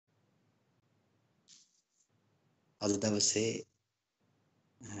අද දවසේ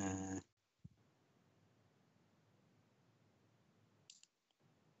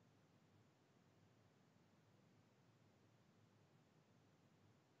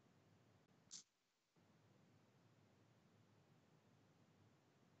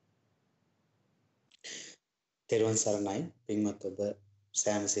තෙරුවන් සරණයි පින්වත් ඔබ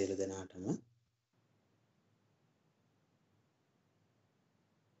සෑම සියලු දෙනාටම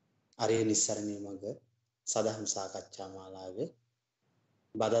ariya nissaranaye maga සදහම් සාකච්ඡා මාලාවේ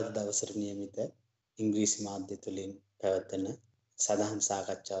බදත් දවසට නියමිත ඉංග්‍රීසි මාධ්‍ය තුලින් පැවැත්වෙන සදහම්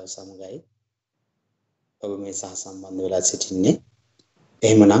සාකච්ඡාව සමගයි ඔබ මේ සහ සම්බන්ධ වෙලා සිටින්නේ.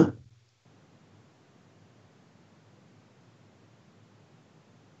 එහෙමනම්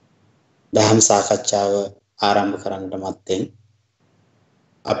දහම් සාකච්ඡාව ආරම්භ කරන්නට මත්තෙන්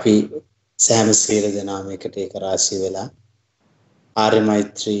අපි සෑම සියලු දෙනාම එකට එක රාශී වෙලා ආර්ය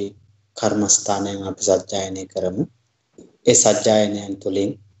මෛත්‍රී කර්මස්ථානයෙන් අපි සජ්ජායනය කරමු. ඒ සජ්ජායනයන්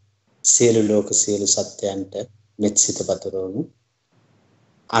තුළින් සියලු ලෝක සියලු සත්‍යයන්ට මෙත් සිත පතුරවමු.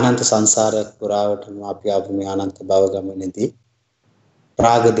 අනන්ත සංසාරයක් පුරාවටම අපි ආපු මේ අනන්ත භව ගමනේදී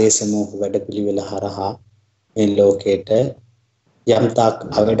රාග දේශ මොහ වැඩපිළිවෙල හරහා මේ ලෝකයට යම්තාක්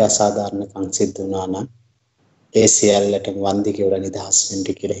අවඩ අසාධාරණකම් සිද්ධ වුණා නම් ඒ සියල්ලටම වන්දි කියලා නිදහස් වෙන්න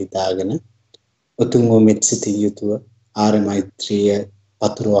කියලා හිතාගෙන උතුම් වූ මෙත් සිතින් යුතුව ආර්ය මෛත්‍රිය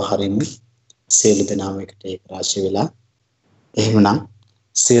පතුරව හරින්න සියලු දෙනාම එකට ඒක රාශී වෙලා එහෙමනම්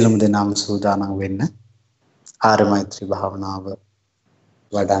සියලුම දෙනාම සූදානම් වෙන්න ආර්ය මෛත්‍රී භාවනාව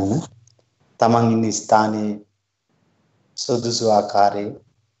වඩන්න තමන් ඉන්න ස්ථානයේ සුදුසු ආකාරයේ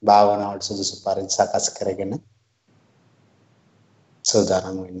භාවනාවට සුදුසු පරිදි සකස් කරගෙන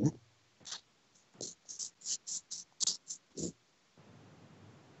සූදානම් වෙන්න.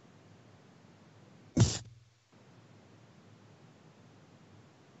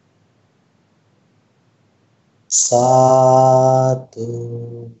 සාදු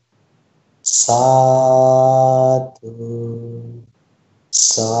සාදු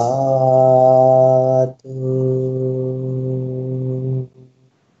සාදු.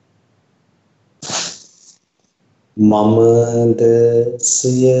 මමද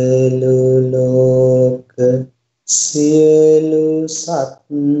සියලු ලෝක සියලු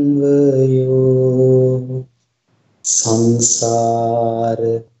සත්වයෝ සංසාර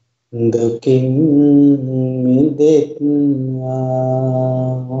දුකින් මිදෙත්වා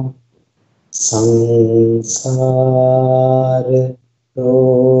සංසාර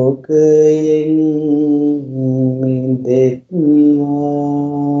රෝගයෙන් මිදෙත්වා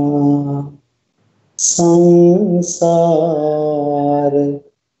සංසාර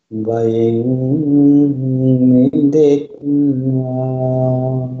බයෙන් මිදෙත්වා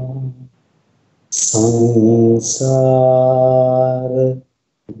සංසාර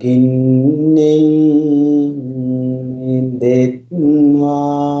ගින්නෙන් මිදෙත්වා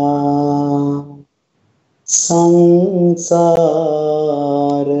සංසාර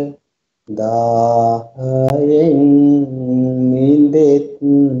දාහයෙන්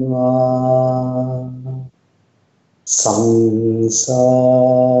මිදෙත්වා සංසාර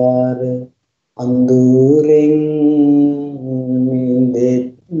අඳුරෙන්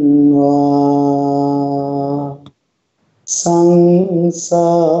මිදෙත්වා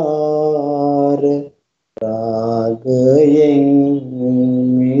සංසාර රාගයෙන්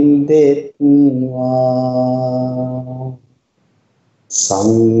මිදෙත්වා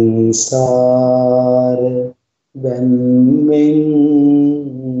සංසාර බැම්මෙන්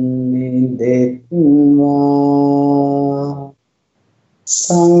මිදෙත්වා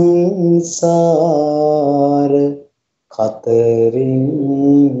සංසාර කතරින්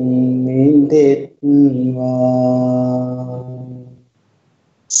මිදෙත්වා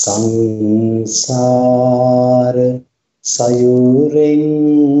සංසාර සයුරෙන්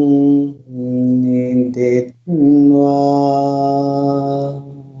මිදෙත්වා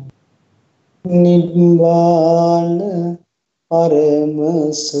නිබ්බාන පරම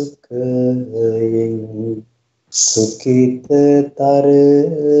සුඛයෙන් සුඛිතතර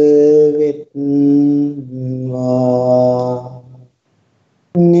වෙත්වා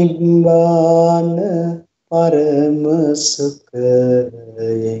නිබ්බාන පරම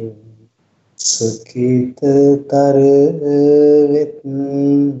සුඛයෙන් සුඛිතතර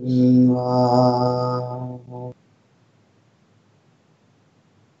වෙත්වා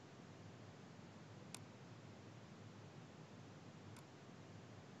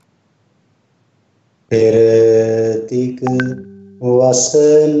පෙරදිග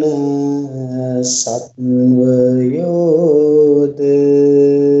වසන සත්වයෝද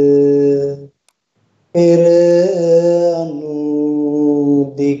පෙර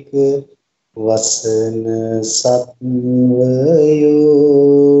අනුදිග වසන සත්වයෝද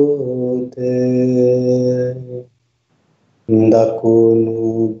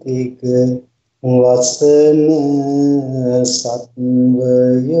දකුණු දිග වසන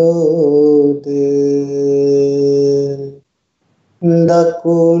සත්වයෝද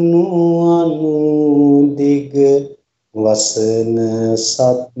දකුණු අනුදිග වසන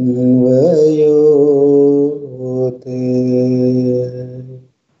සත්වයෝද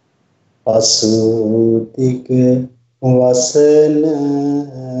පසුදිග වසන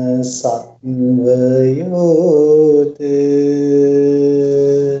සත්වයෝද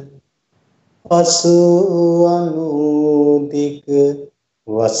පසු අනුදිග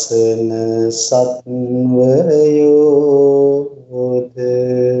වසන සත්වයෝද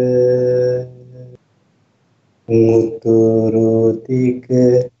මුතුරු දිග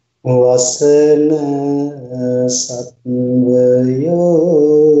වසන සත්වයෝද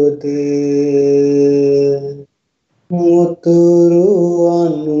මුතුරු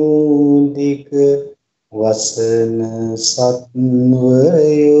අනුදිග වසන සත්වයෝද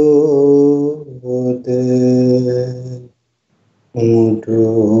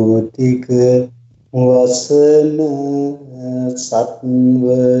මුඩු දිග වසන සත්වයෝද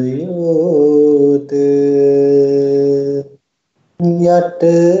යට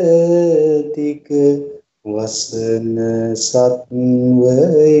දිග වසන සත්වයෝද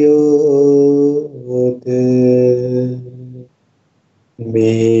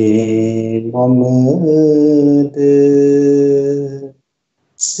මේ මමද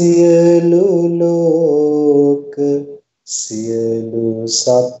සියලු ලෝක සියලු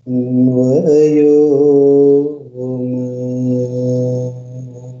සත්වයෝම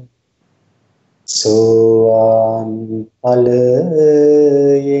සෝවාන්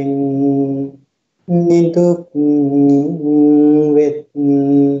ඵලයෙන් නිදුක්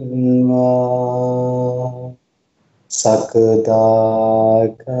වෙත්වා සකදාගාමි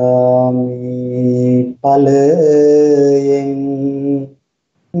ඵලයෙන්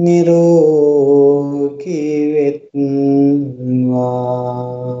නිරෝගී වෙත්වා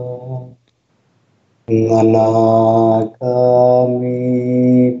අනාගාමි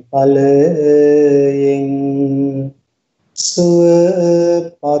ඵලයෙන්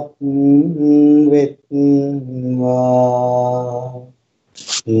සුවපත් වෙත්වා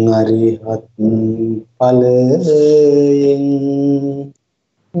අරිහත් ඵලයෙන්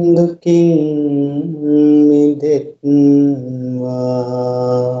දුකින් මිදෙත්වා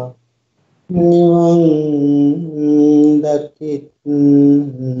නිවන් දකිත්වා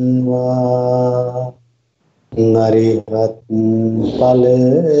අරිහත්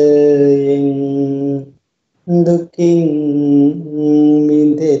ඵලයෙන් දුකින්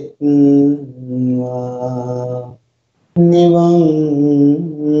මිදෙත්වා නිවන්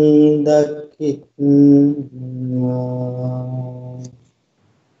දකිත්වා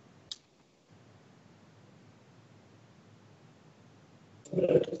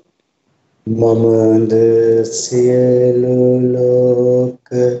මමද සියලු ලෝක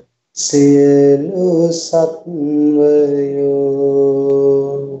සියලු සත්වයෝ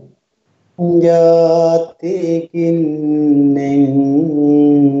ජාතිකින්නෙන්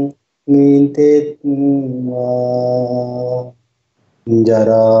මිදෙත්වා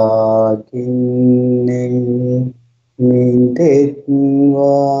ජරාකින්නෙන්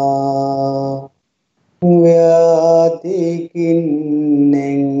මිදෙත්වා ව්‍යාධිකින්නෙන්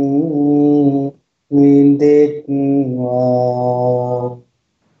මිදෙත්වා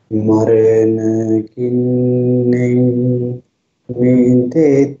මරණකින්නෙන්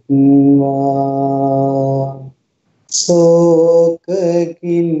මිදෙත්වා සෝකකින්නෙන්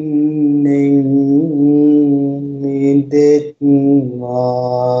මිදෙත්වා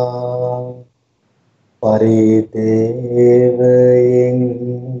පරිදේවයෙන්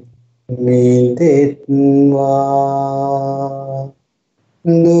මිදෙත්වා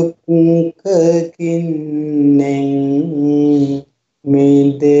දුක්ඛකින්නෙන්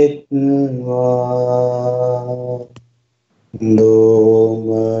මිදෙත්වා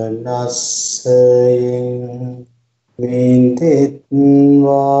දෝමනස්සයෙන්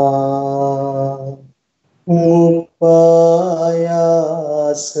මිදෙත්වා උපායාසයෙන්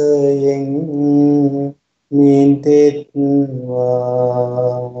මිදෙත්වා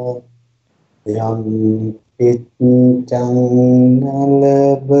යම් පිච්ඡං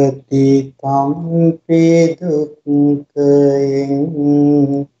නලබති තම්පි දුක්ඛයෙන්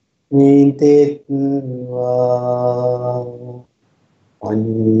මිදෙත්වා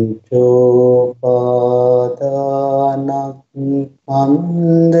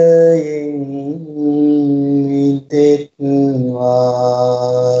පංචෝපාදානස්කන්ධයෙන් මිදෙත්වා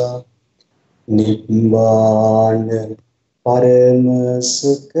නිබ්බාන පරම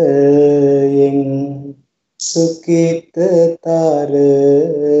සුඛයෙන් සුඛිතතර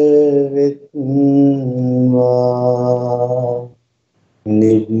වෙත්වා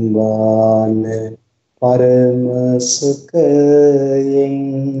නිබ්බාන පරම සුඛයෙන්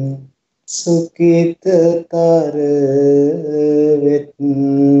සුඛිතතර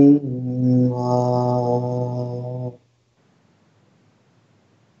වෙත්වා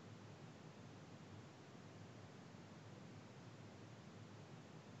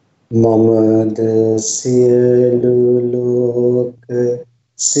මමද සියලු ලෝක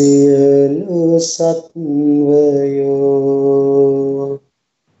සියලු සත්වයෝ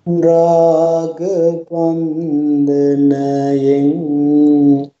රාග බන්ධනයෙන්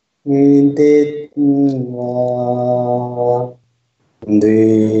මිදෙත්වා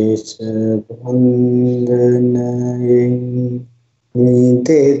ද්වේෂ බන්ධනයෙන්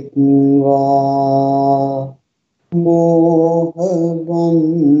මිදෙත්වා මෝහ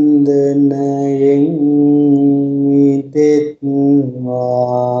බන්ධනයෙන් මිදෙත්වා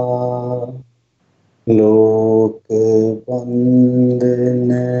ලෝක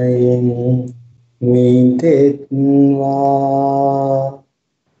බන්ධනයෙන් මිදෙත්වා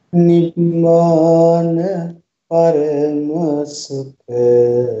නිබ්බාන පරම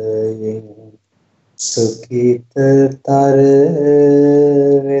සුඛයෙන් සුඛිතතර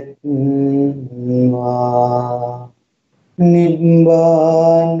වෙත්වා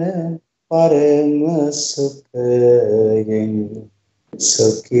නිබ්බාන පරම සුඛයෙන්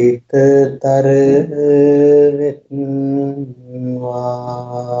සුඛිතතර වෙත්වා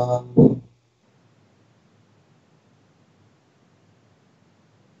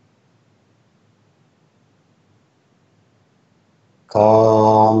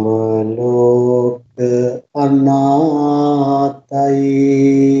කාම ලෝක අනාතයි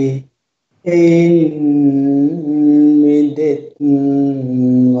එයින් මිදෙත්වා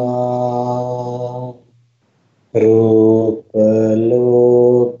රූප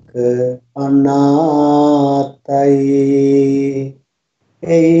ලෝක අනාතයි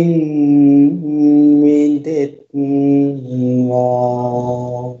එයින් මිදෙත්වා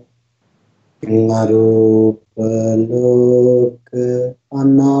අරූප ලෝක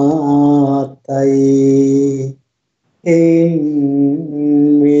අනාතයි එයින්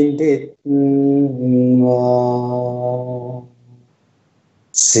මිදෙත්වා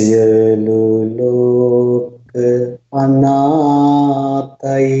සියලු ලෝක අනාතයි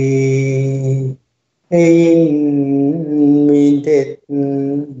එයින්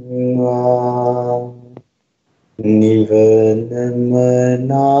මිදෙත්වා නිවනම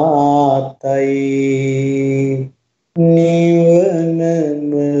නාතයි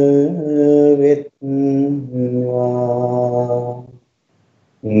නිවනම වෙත්වා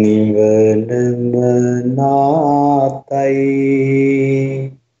නිවනම නාතයි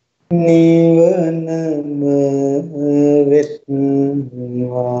නිවනම වෙත්වා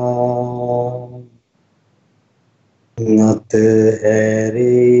නත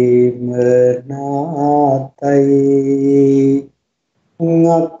හැරීම නාතයි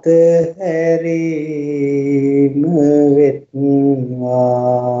නත හැරීම වෙත්වා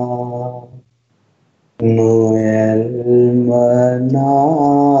නොයල්ම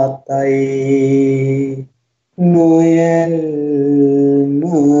නාතයි නොයල්ම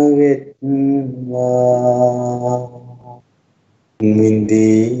වෙත්වා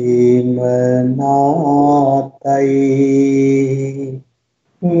මිදීම නාතයි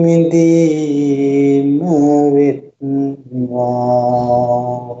මිදීම වෙත්වා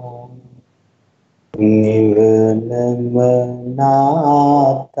නිවනම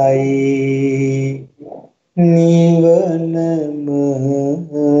නාතයි නිවනම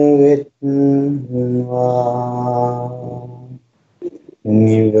වෙත්වා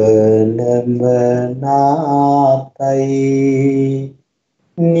නිවනම නාතයි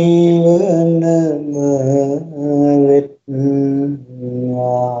නිවනම වෙත්වා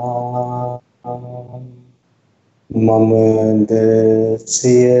මමද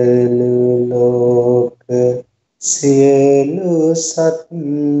සියලු ලෝක සියලු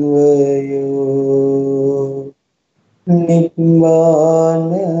සත්වයෝ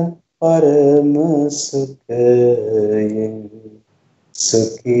නිබ්බාන පරම සුඛයෙන්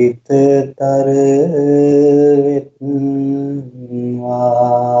සුඛිතතර වෙත්වා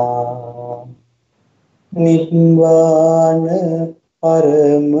නිබ්බාන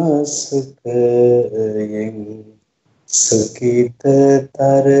පරම සුඛයෙන්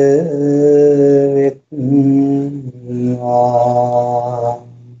සුඛිතතර වෙත්වා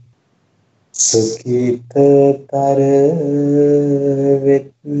සුඛිතතර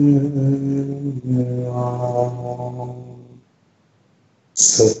වෙත්වා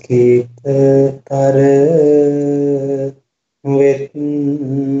සුඛිතතර වෙත්වා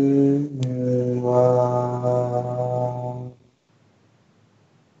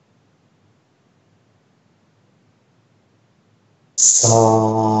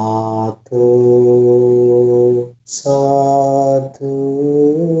සාදු සාදු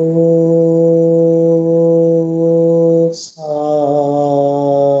සාදු.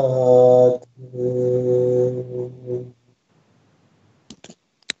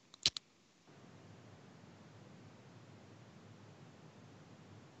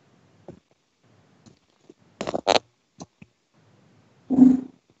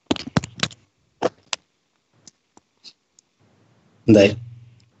 හොඳයි.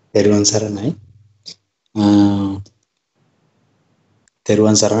 තෙරුවන් සරණයි.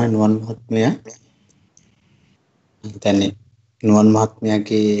 තෙරුවන් සරණයි නුවන් මහත්මයා. හිතන්නේ නුවන්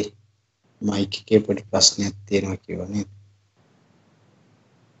මහත්මයාගේ මයික් එකේ පොඩි ප්‍රශ්නයක් තියෙනවා කියව නේද?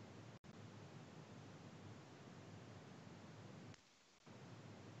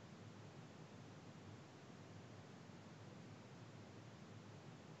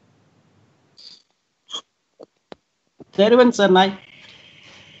 තෙරුවන් සරණයි.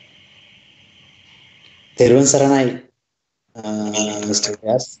 තෙරුවන් සරණයි Mr.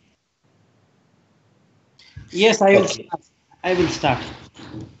 Vyas. Yes, I will start.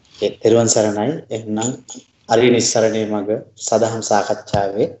 තෙරුවන් සරණයි. එහෙනම් අරිය නිස්සරණයේ මග සදහම්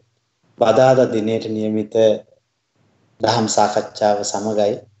සාකච්ඡාවේ බදාදා දිනේට නියමිත දහම් සාකච්ඡාව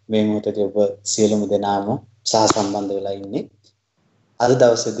සමගයි මේ මොහොතේ ඔබ සියලුම දෙනාම සහසම්බන්ධ වෙලා ඉන්නේ. අද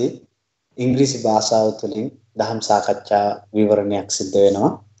දවසේදී ඉංග්‍රීසි භාෂාව තුළින් දහම් සාකච්ඡා විවරණයක් සිද්ධ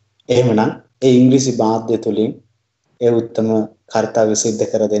වෙනවා. එහෙමනම් ඒ ඉංග්‍රීසි මාධ්‍ය තුළින් ඒ උත්තම කාර්යය සිද්ධ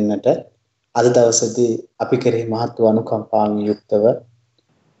කර දෙන්නට අද දවසේදී අපි කෙරෙහි මහත් වූ අනුකම්පාවෙන් යුක්තව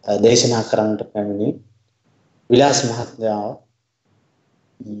දේශනා කරන්නට පැමිණි විලාස්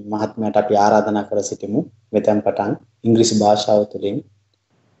මහත්මයාට අපි ආරාධනා කර සිටිමු. මෙතෙන් පටන් ඉංග්‍රීසි භාෂාව තුළින්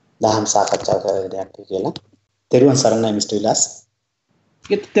දහම් සාකච්ඡා කරන්න කියලා. තෙරුවන් සරණයි Mr. විලාස්.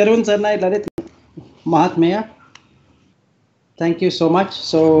 තෙරුවන් සරණයි ලලිත් මහත්මයා. Thank you so much.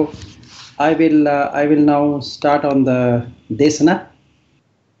 So I will now start on the desana.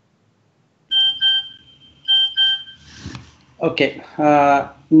 Okay.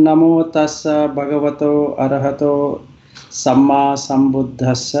 Namo tassa bhagavato arahato samma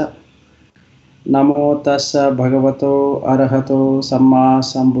sambuddhassa. Namo tassa bhagavato arahato samma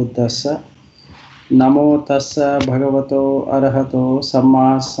sambuddhassa. Namo tassa bhagavato arahato samma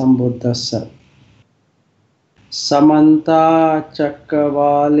sambuddhassa. Samanta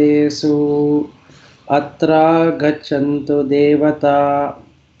cakkavalesu atra gacchantu devata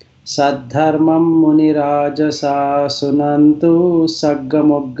saddharmam munirajasa sunantu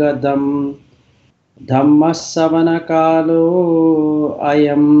saggamoggadam dhammasavana kalo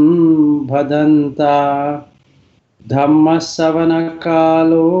ayam bhadanta dhammasavana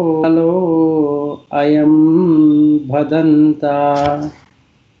kalo ayam bhadanta.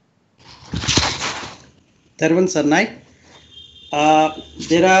 Thervan Sarnai.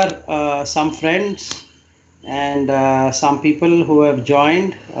 There are some friends and some people who have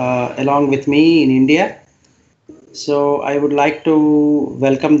joined along with me in India. So I would like to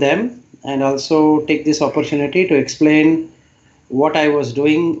welcome them and also take this opportunity to explain what I was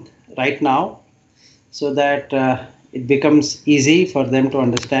doing right now so that it becomes easy for them to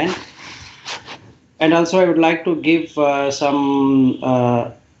understand. And also I would like to give some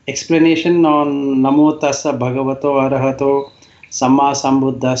explanation on Namo Tassa Bhagavato Arahato Samma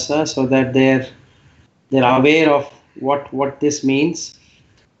Sambuddhassa so that they're aware of what this means.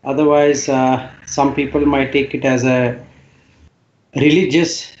 Otherwise, some people might take it as a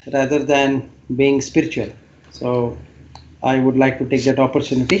religious rather than being spiritual. So I would like to take that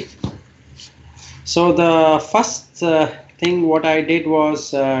opportunity. So the first thing what I did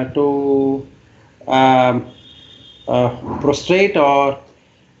was to prostrate or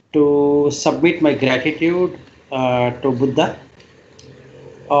to submit my gratitude to Buddha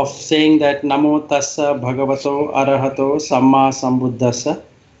of saying that Namo Tassa Bhagavato Arahato Samma Sambuddhassa.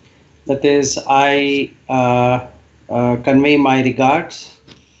 That is, I convey my regards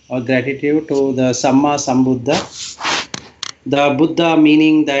or gratitude to the Samma Sambuddha. The Buddha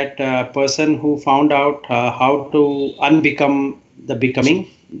meaning that person who found out how to unbecome the becoming.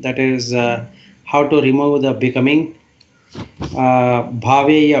 That is, how to remove the becoming.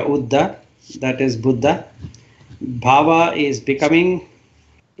 Bhaveya Uddha, that is Buddha. Bhava is becoming.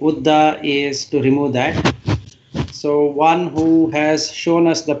 Uddha is to remove that. So one who has shown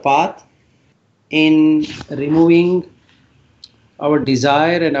us the path in removing our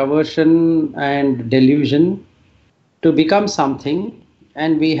desire and aversion and delusion to become something,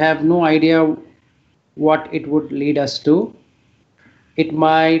 and we have no idea what it would lead us to. It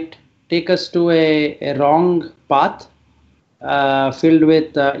might take us to a wrong path filled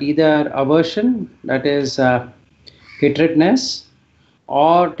with either aversion, that is hatredness,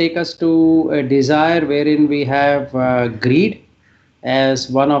 or take us to a desire wherein we have greed as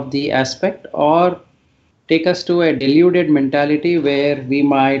one of the aspect, or take us to a deluded mentality where we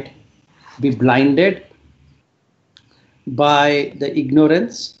might be blinded by the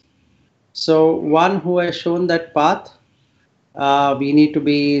ignorance. So one who has shown that path, we need to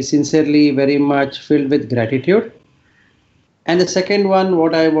be sincerely very much filled with gratitude. And the second one,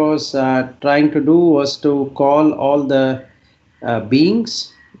 what I was trying to do was to call all the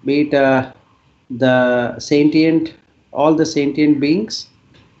beings, be it the sentient, all the sentient beings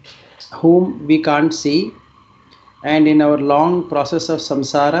whom we can't see, and in our long process of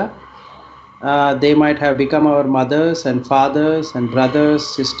samsara, they might have become our mothers and fathers and brothers,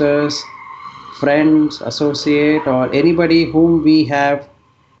 sisters, friends, associate, or anybody whom we have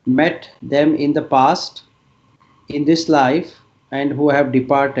met them in the past, in this life, and who have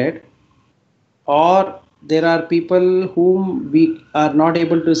departed. Or there are people whom we are not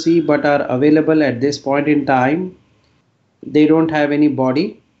able to see but are available at this point in time. They don't have any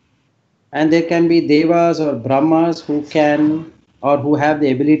body, and there can be devas or brahmas who can or who have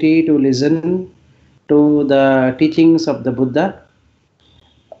the ability to listen to the teachings of the Buddha.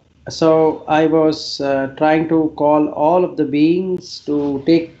 So I was trying to call all of the beings to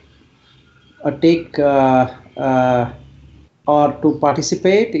take or to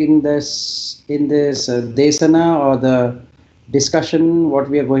participate in this desana, or the discussion what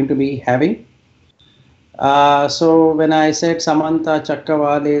we are going to be having. So when I said Samanta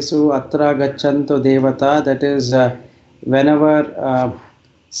Chakkavalesu Atra Gacchanto Devata, that is whenever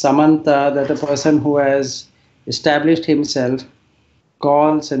Samanta, that a person who has established himself,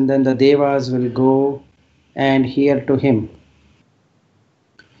 calls, and then the devas will go and hear to him.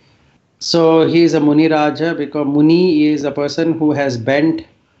 So he is a Muni Raja, because Muni is a person who has bent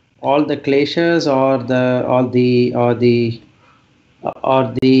all the kleshas, or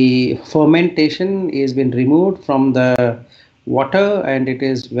the fermentation is been removed from the water, and it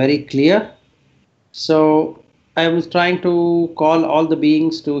is very clear. So I was trying to call all the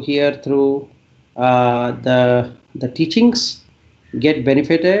beings to hear through the teachings, get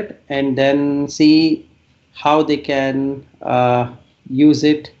benefited, and then see how they can use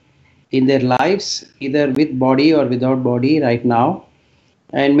it in their lives, either with body or without body right now.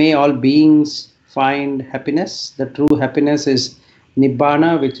 And may all beings find happiness. The true happiness is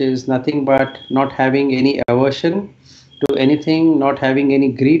nibbana, which is nothing but not having any aversion to anything, not having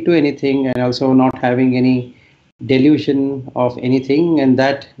any greed to anything, and also not having any delusion of anything. And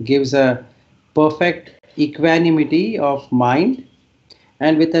that gives a perfect equanimity of mind.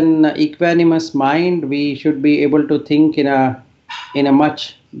 And with an equanimous mind, we should be able to think in a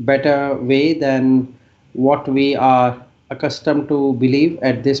much better way than what we are accustomed to believe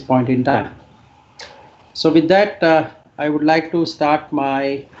at this point in time. So with that, I would like to start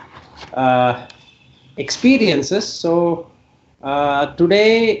my experiences. So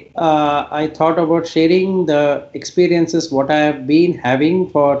today I thought about sharing the experiences what I have been having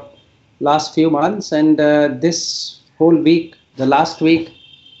for last few months, and this whole week, the last week,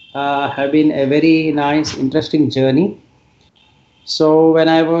 have been a very nice, interesting journey. So when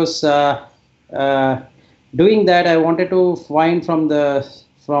I was uh, doing that, I wanted to find from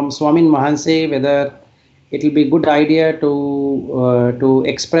Swamin Mahanse whether it will be good idea to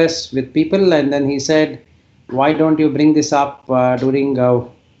express with people. And then he said, why don't you bring this up during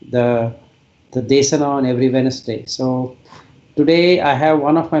the desana on every Wednesday? So today I have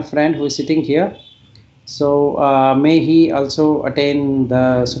one of my friend who is sitting here. So may he also attain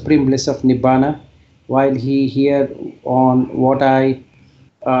the supreme bliss of Nibbana while he hear on what I've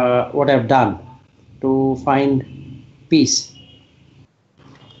done to find peace.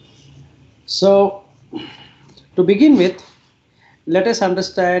 So to begin with, let us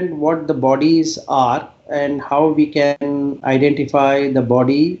understand what the bodies are and how we can identify the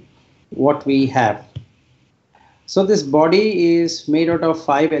body, what we have. So this body is made out of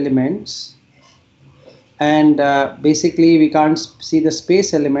 5 elements, and basically we can't see the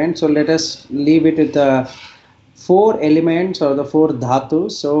space element, so let us leave it with the 4 elements or the 4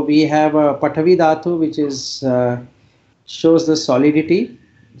 dhatus. So we have a Patavi dhatu, which is shows the solidity.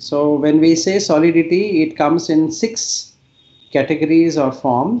 So when we say solidity, it comes in 6 categories or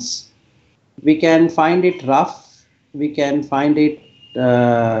forms. We can find it rough, we can find it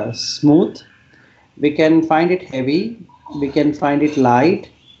smooth, we can find it heavy, we can find it light,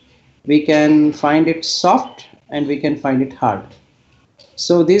 we can find it soft, and we can find it hard.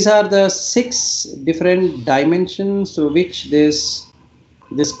 So these are the 6 different dimensions through which this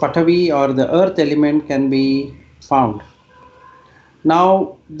Patavi or the earth element can be found.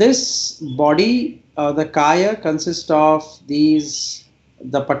 Now this body, the Kaya, consists of the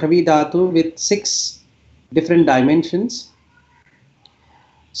Patavi Dhatu with 6 different dimensions.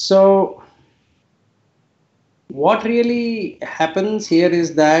 So what really happens here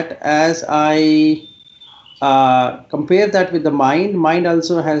is that as I compare that with the mind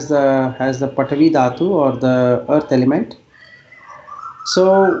also has the Patavi Dhatu or the earth element.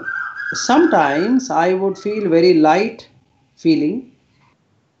 So sometimes I would feel very light feeling.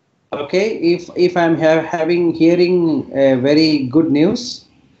 Okay, if I'm hearing a very good news,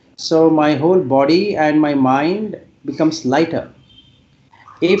 so my whole body and my mind becomes lighter.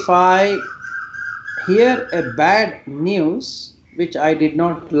 If I hear a bad news which I did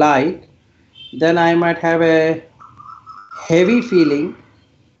not like, then I might have a heavy feeling.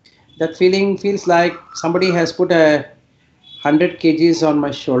 That feeling feels like somebody has put 100 kgs on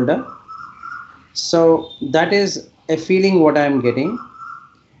my shoulder. So that is a feeling what I am getting.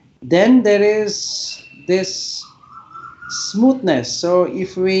 Then there is this smoothness. So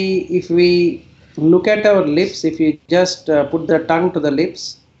if we look at our lips, if you just put the tongue to the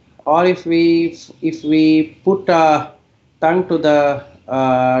lips, or if we put tongue to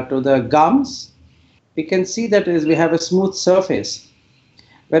the gums, we can see that we have a smooth surface.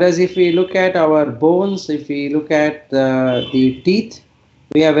 Whereas if we look at our bones, if we look at the teeth,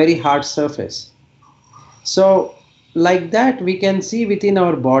 we have very hard surface. So like that we can see within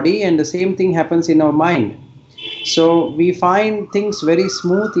our body, and the same thing happens in our mind. So we find things very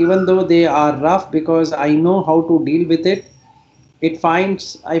smooth even though they are rough, because I know how to deal with it. I find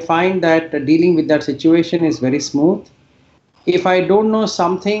that dealing with that situation is very smooth. If I don't know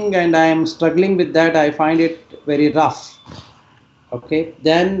something and I am struggling with that, I find it very rough. Okay,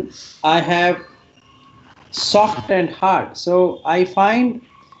 then I have soft and hard. So I find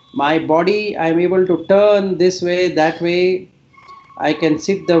my body, I'm able to turn this way, that way. I can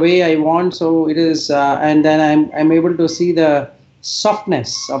sit the way I want. So it is, and then I'm able to see the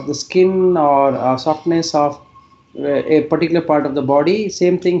softness of the skin, or softness of a particular part of the body.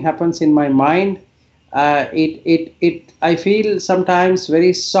 Same thing happens in my mind. I feel sometimes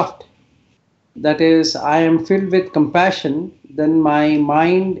very soft. That is, I am filled with compassion, then my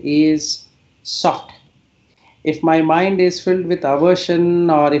mind is soft. If my mind is filled with aversion,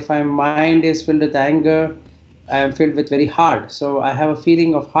 or if my mind is filled with anger, I am filled with very hard. So I have a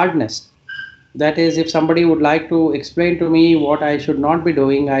feeling of hardness. That is, if somebody would like to explain to me what I should not be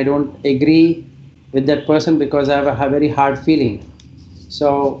doing, I don't agree with that person because I have a very hard feeling.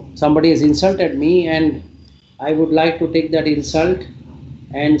 So somebody has insulted me, and I would like to take that insult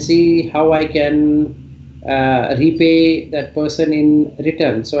and see how I can repay that person in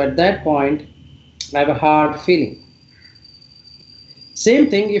return. So at that point, I have a hard feeling. Same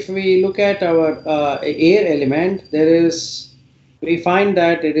thing if we look at our air element, we find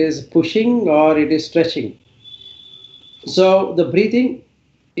that it is pushing or it is stretching. So the breathing,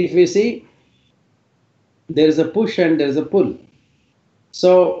 if we see, there is a push and there is a pull.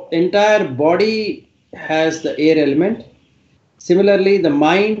 So entire body has the air element. Similarly, the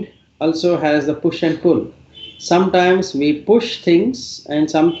mind also has the push and pull. Sometimes we push things and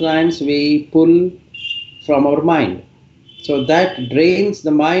sometimes we pull from our mind. So that drains the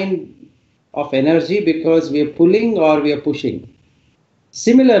mind of energy because we are pulling or we are pushing.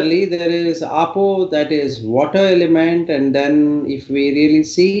 Similarly, there is Apo, that is water element, and then if we really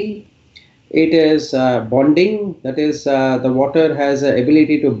see, it is bonding, that is the water has an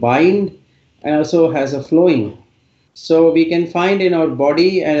ability to bind and also has a flowing. So we can find in our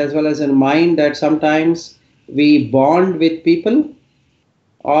body and as well as in mind that sometimes we bond with people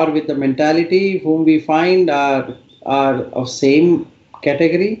or with the mentality whom we find are of same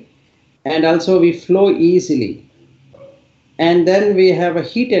category, and also we flow easily. And then we have a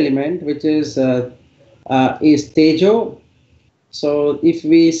heat element which is tejo. So if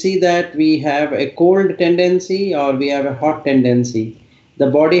we see that we have a cold tendency or we have a hot tendency, the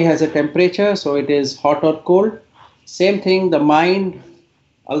body has a temperature, so it is hot or cold. Same thing, the mind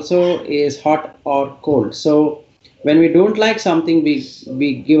also is hot or cold. So when we don't like something,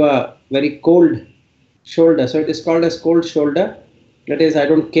 we give a very cold shoulder. So it is called as cold shoulder. That is, I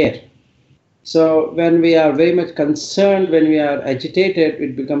don't care. So when we are very much concerned, when we are agitated,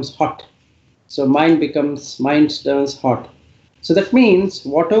 it becomes hot. So mind turns hot. So that means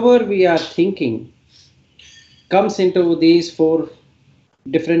whatever we are thinking comes into these 4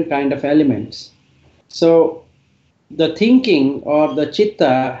 different kind of elements. So the thinking or the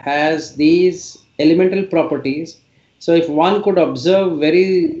chitta has these elemental properties. So if one could observe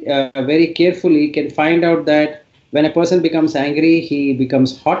very carefully, can find out that when a person becomes angry, he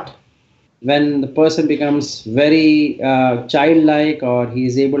becomes hot. When the person becomes very childlike, or he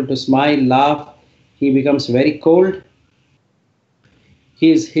is able to smile, laugh, he becomes very cold.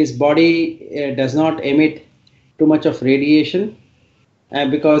 His body does not emit too much of radiation,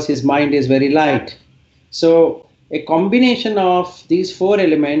 because his mind is very light. So a combination of these four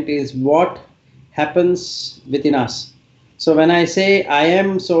elements is what happens within us. So when I say I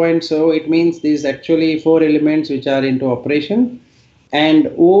am so and so, it means these actually four elements which are into operation, and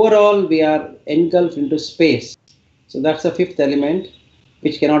overall we are engulfed into space. So that's the fifth element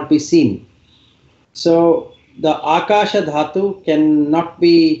which cannot be seen. So the Akasha Dhatu cannot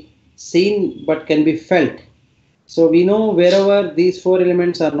be seen but can be felt. So we know wherever these four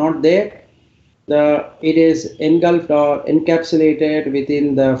elements are not there, it is engulfed or encapsulated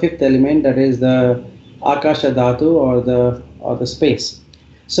within the fifth element, that is the Akasha Dhatu, or the space.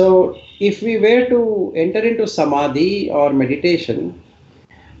 So if we were to enter into samadhi or meditation,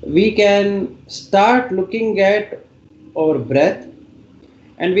 we can start looking at our breath,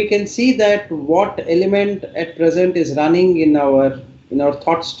 and we can see that what element at present is running in our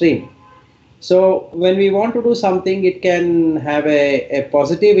thought stream. So when we want to do something, it can have a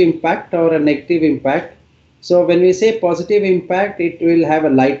positive impact or a negative impact. So when we say positive impact, it will have a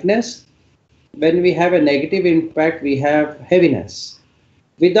lightness. When we have a negative impact, we have heaviness.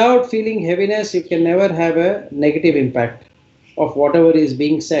 Without feeling heaviness, you can never have a negative impact of whatever is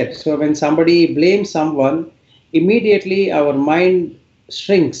being said. So when somebody blames someone, immediately our mind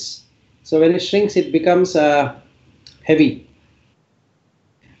shrinks. So when it shrinks, it becomes heavy.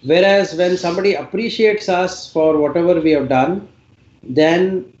 Whereas when somebody appreciates us for whatever we have done,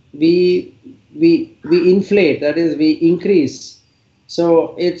 then we inflate, that is, we increase.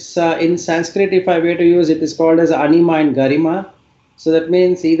 So it's in Sanskrit, if I were to use it, is called as anima and garima. So that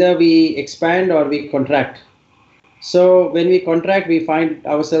means either we expand or we contract. So when we contract, we find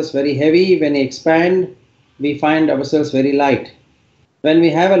ourselves very heavy. When we expand, we find ourselves very light. When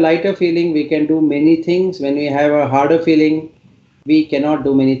we have a lighter feeling, we can do many things. When we have a harder feeling, we cannot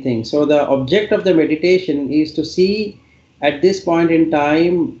do many things. So the object of the meditation is to see at this point in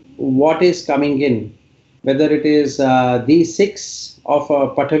time what is coming in, whether it is these six of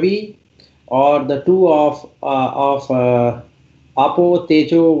Patavi, or the two of Apo,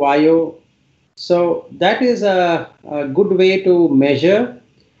 Tejo, Vayo. So that is a good way to measure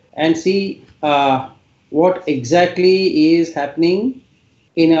and see what exactly is happening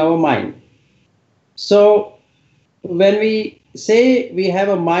in our mind. So when we say we have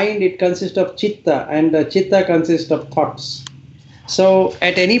a mind, it consists of chitta, and the chitta consists of thoughts. So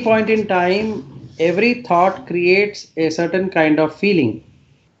at any point in time, every thought creates a certain kind of feeling,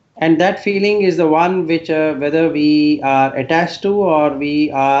 and that feeling is the one which whether we are attached to, or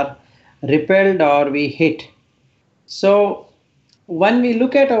we are repelled, or we hate. So when we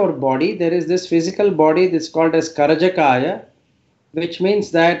look at our body, there is this physical body that's called as Karajakaya, which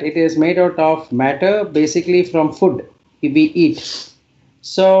means that it is made out of matter, basically from food we eat.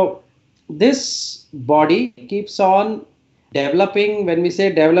 So this body keeps on developing. When we say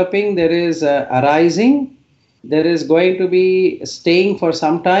developing, there is arising, there is going to be staying for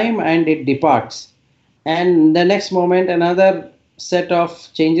some time, and it departs. And the next moment, another set of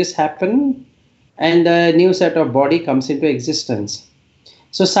changes happen, and a new set of body comes into existence.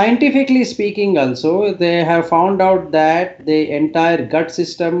 So scientifically speaking also, they have found out that the entire gut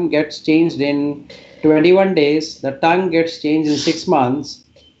system gets changed in 21 days, the tongue gets changed in 6 months,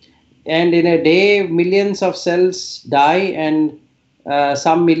 and in a day millions of cells die, and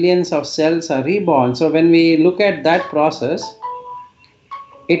some millions of cells are reborn. So when we look at that process,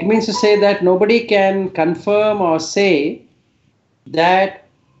 it means to say that nobody can confirm or say that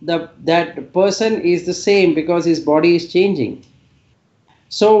that person is the same because his body is changing.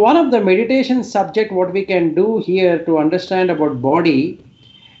 So one of the meditation subject what we can do here to understand about body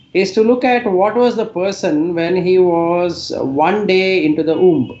is to look at what was the person when he was one day into the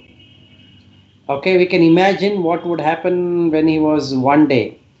womb. Okay, we can imagine what would happen when he was one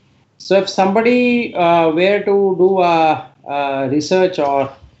day. So if somebody were to do a research,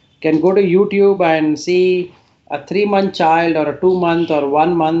 or can go to YouTube and see a 3-month child, or a 2-month or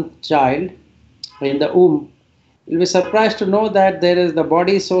 1-month child in the womb, you'll be surprised to know that the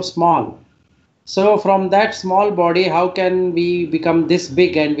body is so small. So from that small body, how can we become this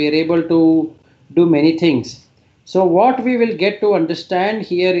big and we are able to do many things? So what we will get to understand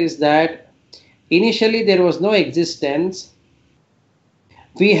here is that initially there was no existence,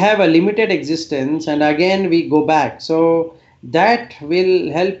 we have a limited existence and again we go back. So that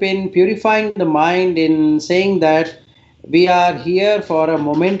will help in purifying the mind, in saying that we are here for a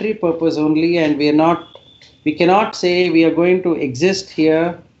momentary purpose only, and we cannot say we are going to exist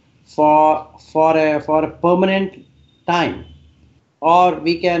here for a permanent time, or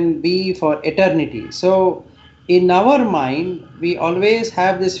we can be for eternity. So in our mind we always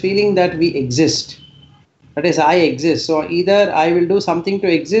have this feeling that we exist, that is, I exist. So either I will do something to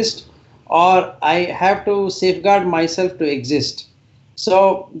exist, or I have to safeguard myself to exist.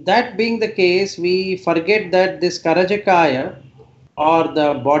 So that being the case, we forget that this Karajakaya, or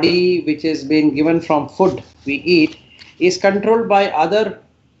the body which is being given from food we eat, is controlled by other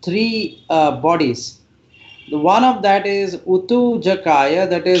three bodies. The one of that is Utu Jakaya,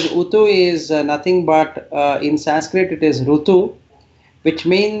 that is, Utu is nothing but in Sanskrit it is Rutu, which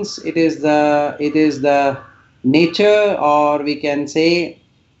means it is the nature, or we can say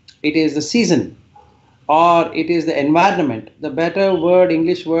it is the season, or it is the environment. The better word,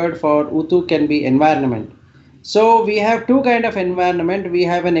 English word for Utu can be environment. So we have two kind of environment. We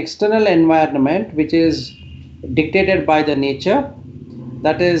have an external environment which is dictated by the nature.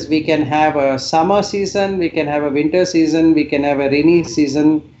 That is, we can have a summer season, we can have a winter season, we can have a rainy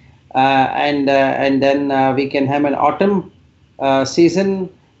season, and then we can have an autumn season.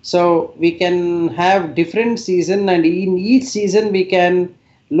 So we can have different season, and in each season we can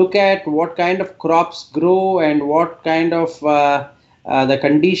look at what kind of crops grow and what kind of the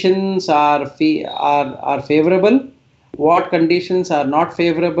conditions are favorable, what conditions are not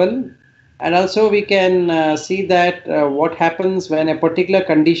favorable, and also we can see that what happens when a particular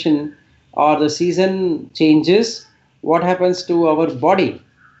condition or the season changes, what happens to our body.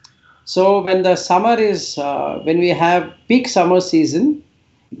 So when the summer is when we have peak summer season,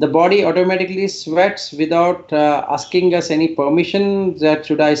 the body automatically sweats without asking us any permission that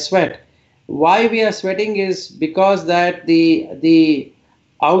should I sweat. Why we are sweating is because that the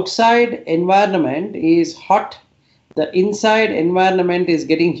outside environment is hot, the inside environment is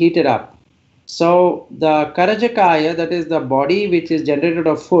getting heated up. So the Karajakaya, that is the body which is generated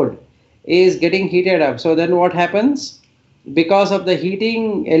of food, is getting heated up. So then what happens? Because of the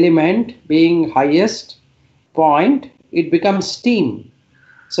heating element being highest point, it becomes steam.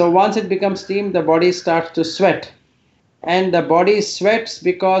 So once it becomes steam, the body starts to sweat. And the body sweats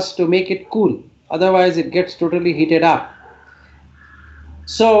because to make it cool. Otherwise, it gets totally heated up.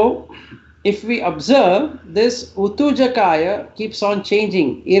 So if we observe, this Utujakaya keeps on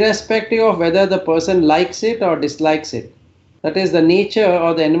changing irrespective of whether the person likes it or dislikes it. That is, the nature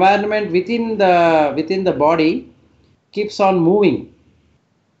or the environment within the body keeps on moving.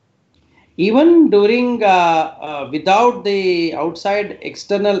 Even during without the outside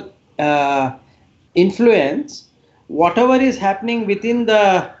external influence, whatever is happening within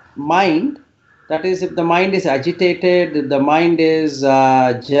the mind, that is, if the mind is agitated, if the mind is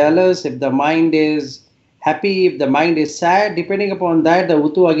jealous, if the mind is happy, if the mind is sad, depending upon that, the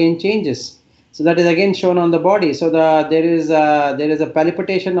Utu again changes. So that is again shown on the body. So there is a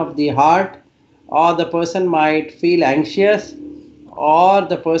palpitation of the heart, or the person might feel anxious, or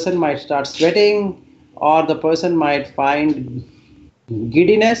the person might start sweating, or the person might find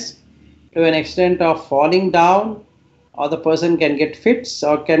giddiness to an extent of falling down, or the person can get fits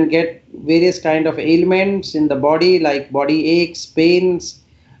or can get various kind of ailments in the body, like body aches, pains,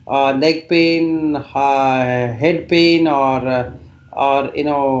 leg pain, head pain, or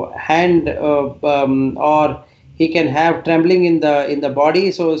hand, or he can have trembling in the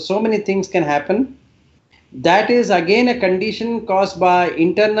body. So many things can happen. That is again a condition caused by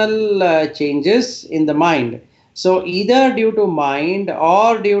internal changes in the mind. So either due to mind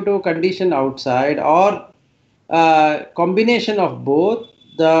or due to condition outside, or combination of both,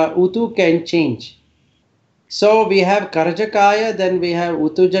 the Utu can change. So we have Karajakaya, then we have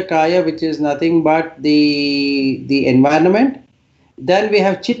Utujakaya, which is nothing but the environment. Then we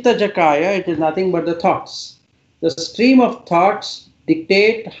have Chitta Jakaya, it is nothing but the thoughts. The stream of thoughts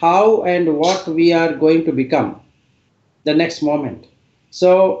dictate how and what we are going to become the next moment.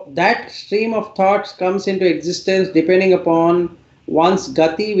 So that stream of thoughts comes into existence depending upon one's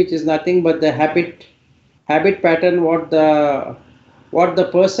gati, which is nothing but the habit pattern, what the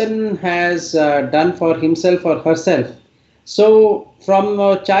person has done for himself or herself. So from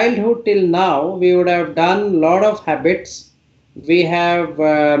childhood till now, we would have done a lot of habits. We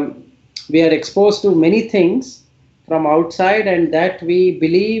are exposed to many things from outside, and that we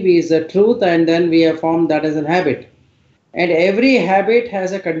believe is the truth, and then we have formed that as a habit. And every habit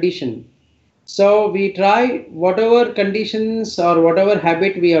has a condition. So we try whatever conditions or whatever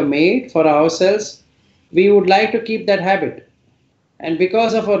habit we have made for ourselves, we would like to keep that habit. And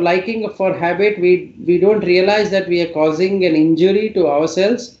because of our liking for habit, we don't realize that we are causing an injury to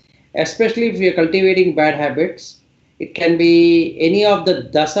ourselves, especially if we are cultivating bad habits. It can be any of the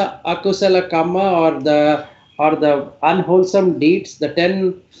dasa akusala karma, or the unwholesome deeds, the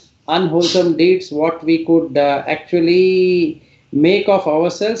 10 unwholesome deeds what we could actually make of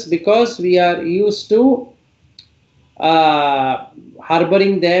ourselves, because we are used to uh,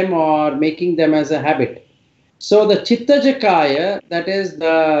 harboring them or making them as a habit. So the chittajakaya, that is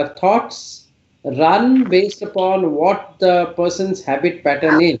the thoughts, run based upon what the person's habit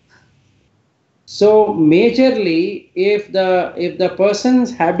pattern is. So majorly, if the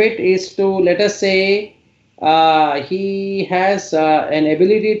person's habit is to, let us say, he has an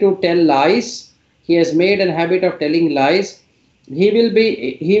ability to tell lies, he has made a habit of telling lies. He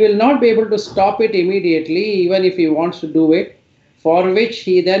will not be able to stop it immediately, even if he wants to do it. For which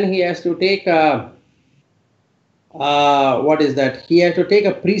he has to take a, what is that? He has to take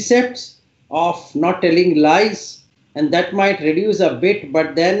a precepts of not telling lies, and that might reduce a bit.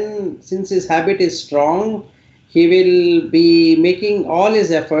 But then, since his habit is strong, he will be making all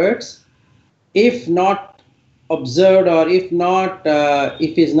his efforts. If not observed, or if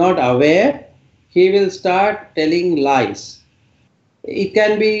he's not aware, he will start telling lies. It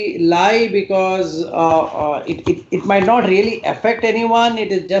can be lie because it might not really affect anyone.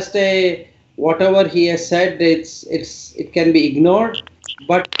 It is just a, whatever he has said, it can be ignored.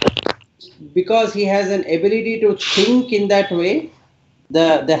 But because he has an ability to think in that way,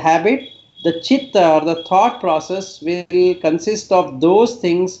 the habit, the chitta or the thought process will consist of those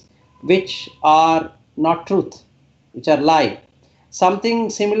things which are not truth, which are lie.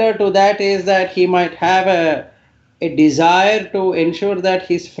 Something similar to that is that he might have a desire to ensure that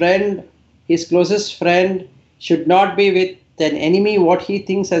his friend, his closest friend, should not be with an enemy, what he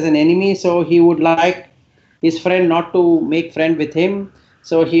thinks as an enemy. So he would like his friend not to make friend with him.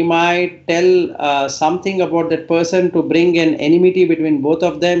 So he might tell something about that person to bring an enmity between both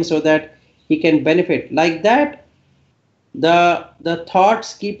of them, so that he can benefit. Like that, the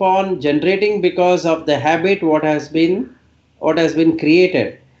thoughts keep on generating because of the habit what has been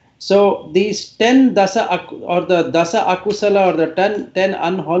created. So these 10 or the dasa akusala, or the 10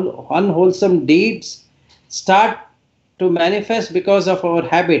 unwholesome deeds start to manifest because of our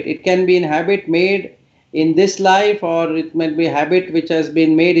habit. It can be in habit made in this life, or it might be a habit which has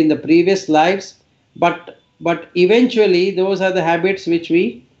been made in the previous lives. But eventually those are the habits which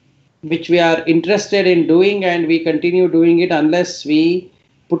we are interested in doing, and we continue doing it unless we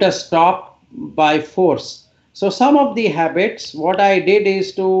put a stop by force. So some of the habits, what I did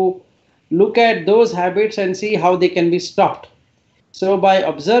is to look at those habits and see how they can be stopped. So by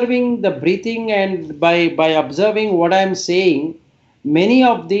observing the breathing, and by observing what I'm saying, many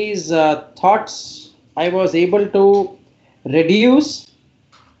of these thoughts I was able to reduce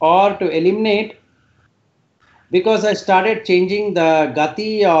or to eliminate, because I started changing the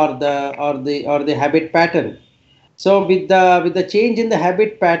gati, or the habit pattern. So with the change in the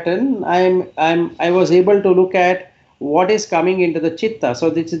habit pattern, I was able to look at what is coming into the chitta. So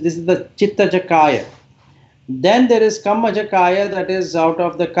this is the chitta jakaya. Then there is karma jakaya, that is out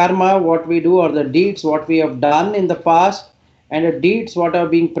of the karma what we do, or the deeds what we have done in the past, and the deeds what are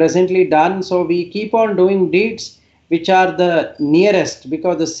being presently done. So we keep on doing deeds which are the nearest,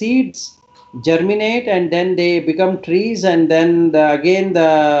 because the seeds germinate and then they become trees, and then again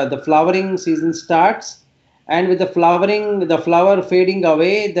the flowering season starts. And with the flowering, the flower fading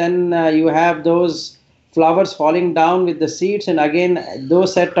away, then you have those flowers falling down with the seeds, and again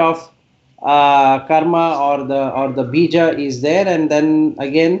those set of karma, or the bija is there, and then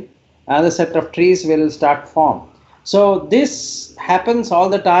again another set of trees will start form. So this happens all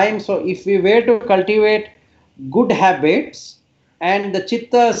the time. So if we were to cultivate good habits, and the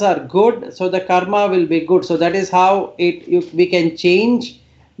chittas are good, so the karma will be good. So that is how we can change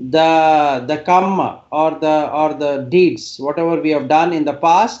the karma, or the deeds whatever we have done in the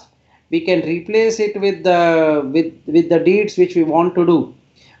past. We can replace it with the deeds which we want to do.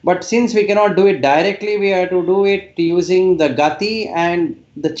 But since we cannot do it directly, we have to do it using the gati and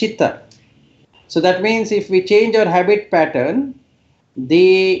the chitta. So that means if we change our habit pattern,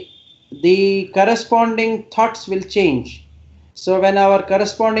 the corresponding thoughts will change. So when our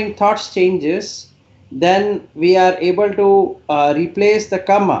corresponding thoughts changes, then we are able to replace the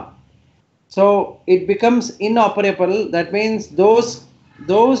karma. So it becomes inoperable. That means those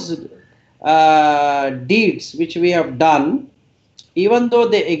deeds which we have done, even though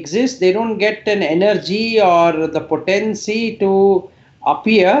they exist, they don't get an energy or the potency to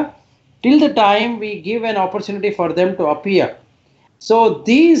appear till the time we give an opportunity for them to appear. So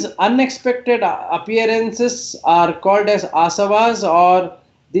these unexpected appearances are called as asavas, or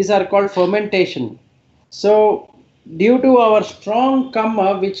these are called fermentation. So due to our strong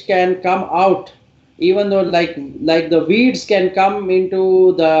karma which can come out, even though like the weeds can come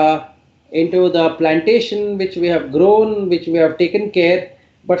into the plantation which we have grown, which we have taken care,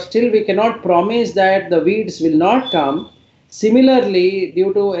 but still we cannot promise that the weeds will not come. Similarly,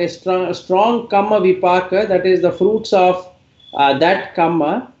 due to a strong karma vipaka, that is the fruits of that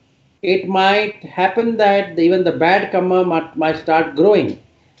karma, it might happen that even the bad karma might start growing.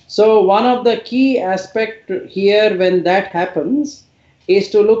 So one of the key aspect here when that happens is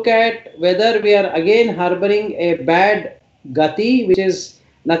to look at whether we are again harboring a bad gati, which is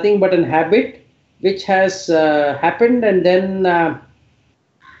nothing but an habit which has happened, and then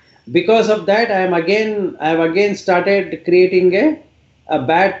because of that I have again started creating a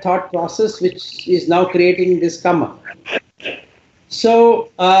bad thought process which is now creating this karma. So,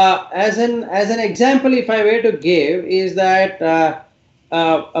 as an example, if I were to give, is that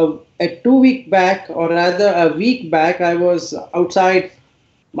a 2 week back, or rather a week back, I was outside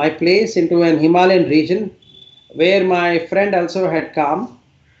my place into an Himalayan region where my friend also had come.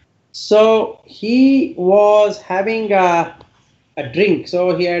 So he was having a drink.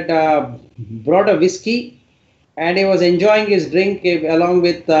 So he had brought a whiskey, and he was enjoying his drink along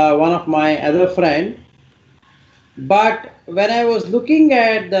with one of my other friend. But when I was looking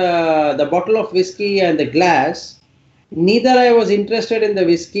at the bottle of whiskey and the glass, neither I was interested in the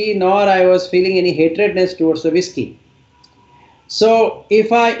whiskey nor I was feeling any hatredness towards the whiskey. So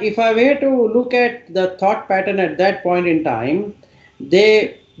if I were to look at the thought pattern at that point in time,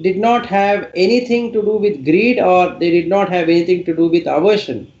 they did not have anything to do with greed, or they did not have anything to do with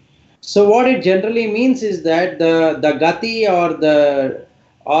aversion. So what it generally means is that the gati,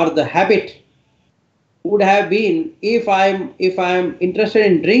 or the habit would have been, if I'm interested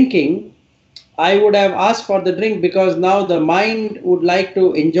in drinking, I would have asked for the drink, because now the mind would like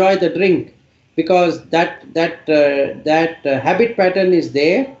to enjoy the drink, because that habit pattern is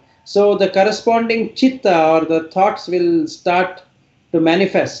there. So the corresponding chitta, or the thoughts, will start to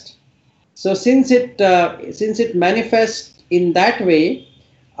manifest. So since it manifests in that way,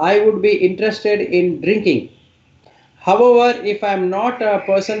 I would be interested in drinking. However, if I'm not a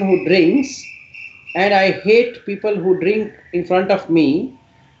person who drinks, and I hate people who drink in front of me,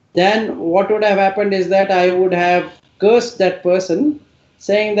 then what would have happened is that I would have cursed that person,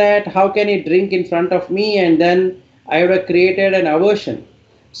 saying that how can he drink in front of me, and then I would have created an aversion.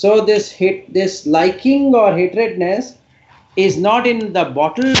 So this liking or hatredness is not in the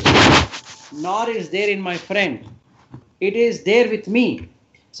bottle, nor is there in my friend. It is there with me.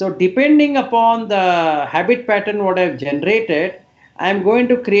 So depending upon the habit pattern what I've generated, I'm going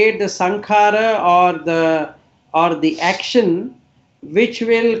to create the sankhara, or the action which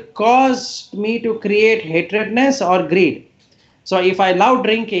will cause me to create hatredness or greed. So if I love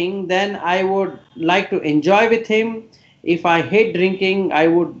drinking, then I would like to enjoy with him. If I hate drinking, I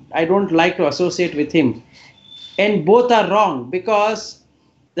don't like to associate with him. And both are wrong, because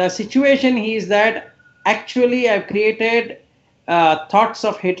the situation is that actually I've created thoughts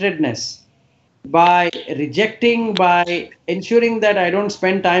of hatredness by rejecting, by ensuring that I don't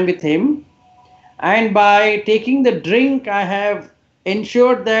spend time with him, and by taking the drink, I have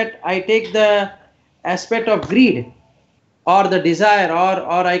ensured that I take the aspect of greed, or the desire,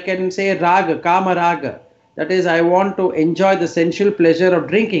 or I can say raga, kama raga. That is, I want to enjoy the sensual pleasure of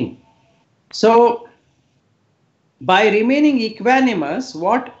drinking. So by remaining equanimous,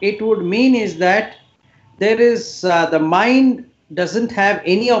 what it would mean is that the mind doesn't have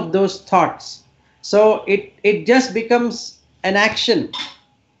any of those thoughts. So it just becomes an action.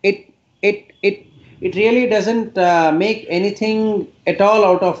 It it it it really doesn't make anything at all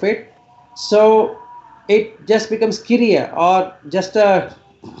out of it. So it just becomes kriya, or just a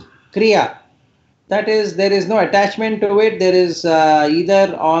kriya. That is, there is no attachment to it. There is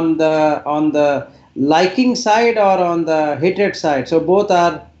either on the liking side or on the hatred side. So both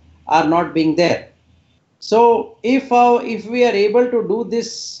are not being there. So if we are able to do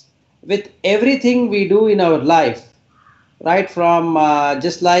this with everything we do in our life, right from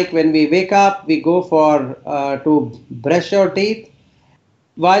just like when we wake up, we go for to brush our teeth.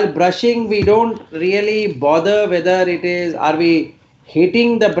 While brushing, we don't really bother whether it is, are we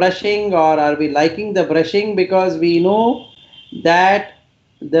hating the brushing or are we liking the brushing, because we know that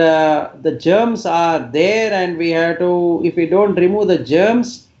the germs are there, and we have to, if we don't remove the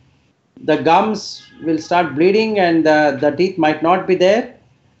germs, the gums will start bleeding, and the teeth might not be there.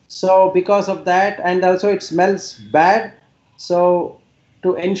 So because of that, and also it smells bad. So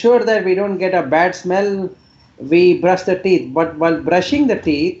to ensure that we don't get a bad smell we brush the teeth, but while brushing the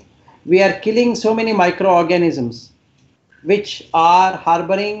teeth, we are killing so many microorganisms which are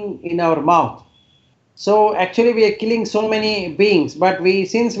harboring in our mouth. So actually we are killing so many beings, but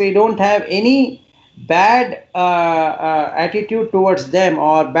since we don't have any bad attitude towards them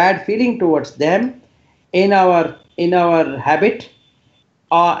or bad feeling towards them in our habit,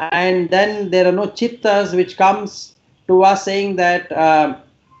 and then there are no chittas which comes to us saying that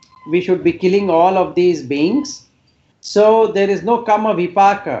we should be killing all of these beings. So there is no kama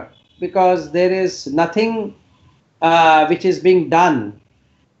vipaka, because there is nothing which is being done.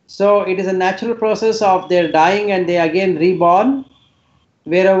 So it is a natural process of their dying and they again reborn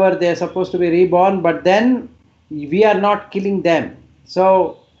wherever they are supposed to be reborn, but then we are not killing them.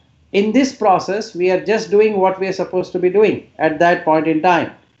 So in this process, we are just doing what we are supposed to be doing at that point in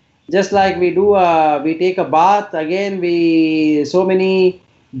time. Just like we take a bath, again so many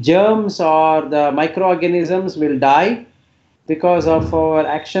germs or the microorganisms will die because of our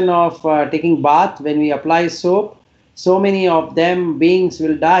action of taking bath. When we apply soap, so many of them beings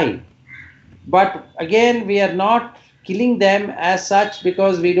will die. But again, we are not killing them as such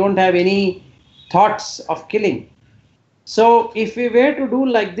because we don't have any thoughts of killing. So if we were to do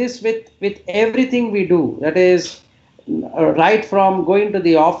like this with everything we do, that is right from going to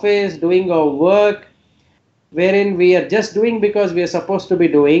the office, doing our work, wherein we are just doing because we are supposed to be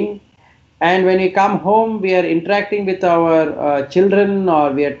doing, and when we come home we are interacting with our children,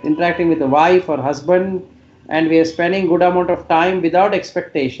 or we are interacting with the wife or husband, and we are spending good amount of time without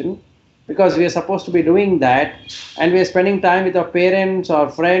expectation because we are supposed to be doing that, and we are spending time with our parents or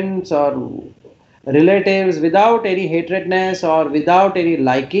friends or relatives without any hatredness or without any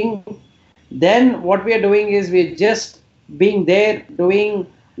liking, then what we are doing is we're just being there doing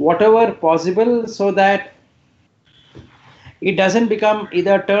whatever possible so that it doesn't become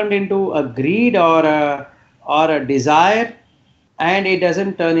either turned into a greed or a desire, and it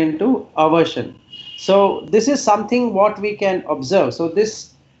doesn't turn into aversion. So this is something what we can observe. So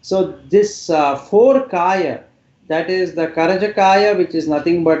this four kaya, that is the karaja kaya, which is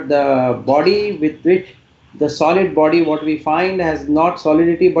nothing but the body with which the solid body what we find has not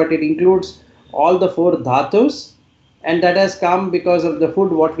solidity, but it includes all the four dhatus, and that has come because of the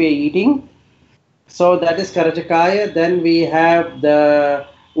food what we are eating. So that is Karajakaya. Then we have the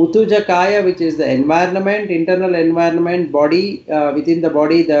Utujakaya, which is the environment, internal environment, body, within the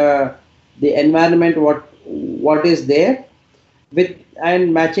body, the environment what is there, with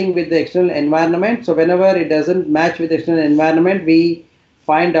and matching with the external environment. So whenever it doesn't match with the external environment, we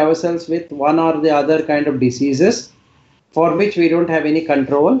find ourselves with one or the other kind of diseases for which we don't have any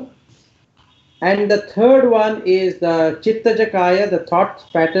control. And the third one is the Chittajakaya, the thought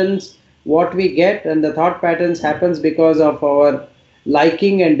patterns what we get, and the thought patterns happens because of our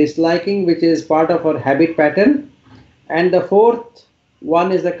liking and disliking, which is part of our habit pattern. And the fourth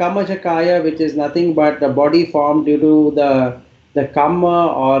one is the Kamajakaya, which is nothing but the body formed due to the karma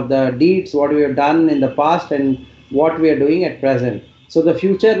or the deeds what we have done in the past and what we are doing at present. So the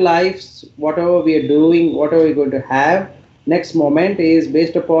future lives, whatever we are doing, whatever we're going to have next moment is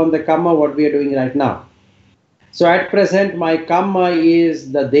based upon the karma what we are doing right now. So at present my karma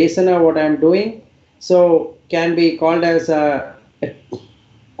is the desana what I am doing, so can be called as a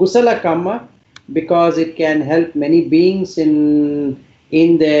kusala karma, because it can help many beings in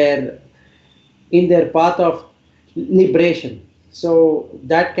their path of liberation. So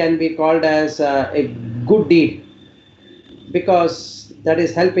that can be called as a good deed, because that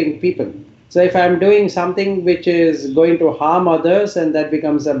is helping people. So if I am doing something which is going to harm others, and that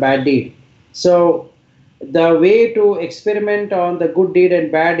becomes a bad deed. So the way to experiment on the good deed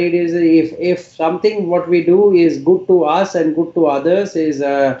and bad deed is, if something what we do is good to us and good to others is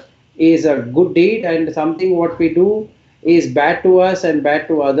a good deed, and something what we do is bad to us and bad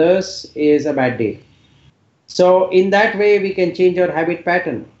to others is a bad deed. So in that way we can change our habit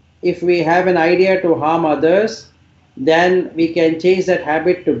pattern. If we have an idea to harm others, then we can change that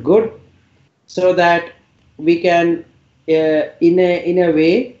habit to good, so that we can in a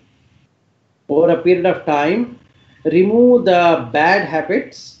way, over a period of time, remove the bad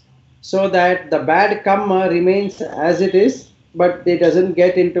habits, so that the bad karma remains as it is, but it doesn't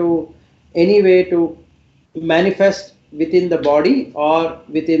get into any way to manifest within the body or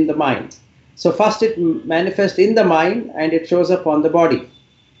within the mind. So first it manifests in the mind and it shows up on the body.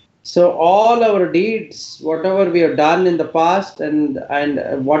 So all our deeds, whatever we have done in the past and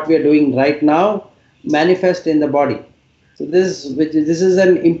what we are doing right now, manifest in the body. So this is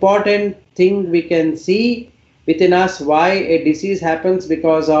an important thing we can see within us, why a disease happens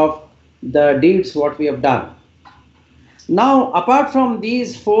because of the deeds what we have done. Now, apart from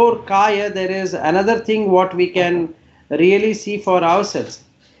these four kaya, there is another thing what we can really see for ourselves.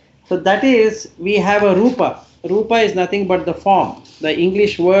 So that is, we have a rupa. Rupa is nothing but the form. The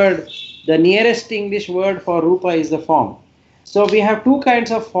English word, the nearest English word for rupa is the form. So we have two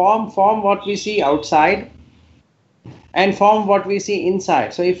kinds of form. Form what we see outside and form what we see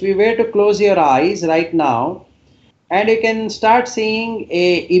inside. So if we were to close your eyes right now, and you can start seeing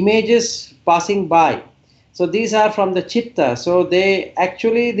images passing by. So these are from the chitta. So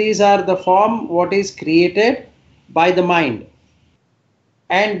these are the form what is created by the mind.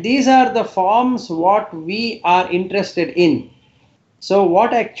 And these are the forms what we are interested in. So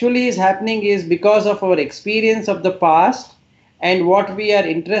what actually is happening is, because of our experience of the past and what we are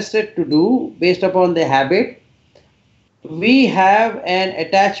interested to do based upon the habit, we have an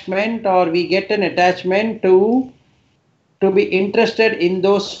attachment, or we get an attachment to be interested in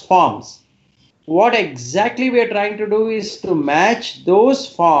those forms. What exactly we are trying to do is to match those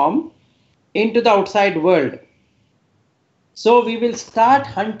forms into the outside world. So we will start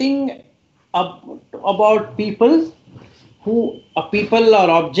hunting about people people or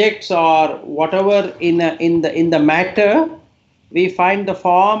objects or whatever in the matter. We find the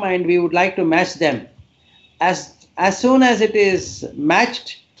form and we would like to match them. As soon as it is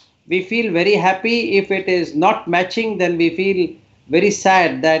matched, we feel very happy. If it is not matching, then we feel very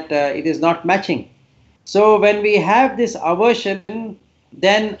sad that it is not matching. So when we have this aversion,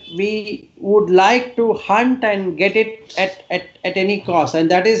 then we would like to hunt and get it at any cost.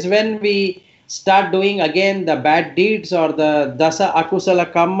 And that is when we start doing again the bad deeds, or the dasa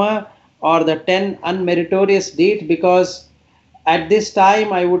akusala karma, or the 10 unmeritorious deeds, because at this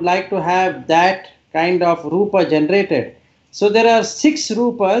time I would like to have that kind of rupa generated. So there are 6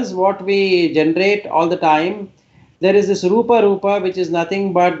 rupas what we generate all the time. There is this rupa, which is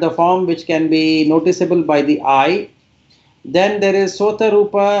nothing but the form which can be noticeable by the eye. Then there is sota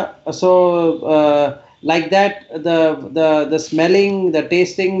rupa. So like that, the smelling, the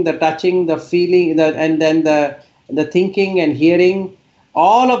tasting, the touching, the feeling, and then the thinking and hearing.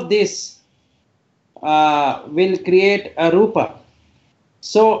 All of this will create a rupa.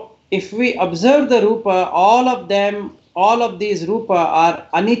 So if we observe the rupa, all of these rupa are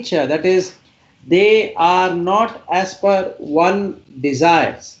anicca. That is, they are not as per one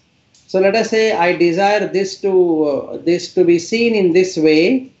desires. So let us say I desire this to be seen in this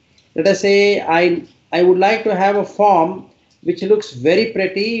way. Let us say I would like to have a form which looks very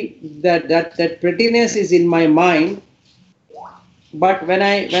pretty. That prettiness is in my mind. But when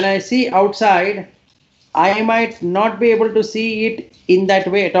I see outside, I might not be able to see it in that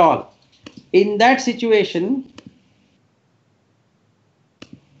way at all. In that situation,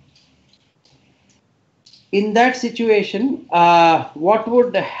 what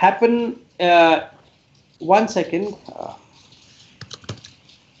would happen? One second.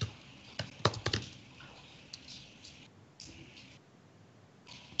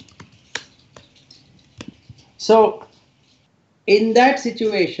 So in that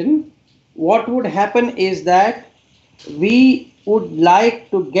situation, what would happen is that we would like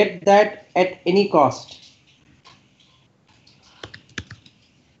to get that at any cost.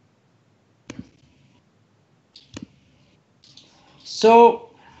 So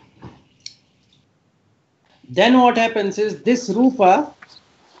then what happens is this rupa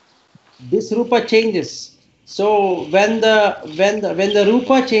changes. So when the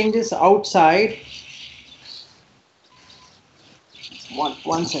rupa changes outside,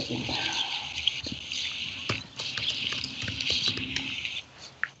 one second.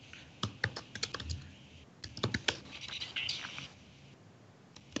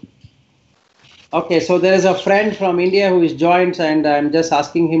 Okay, so there is a friend from India who is joined, and I'm just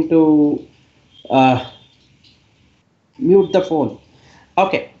asking him to mute the phone.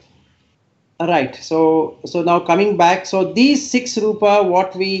 Okay. All right. So now coming back. So these 6 rupa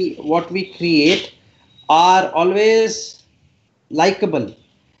what we create are always likable.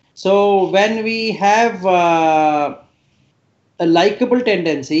 So when we have a likable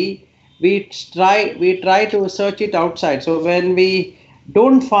tendency, we try to search it outside. So when we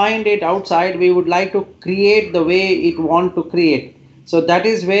don't find it outside, we would like to create the way it want to create. So that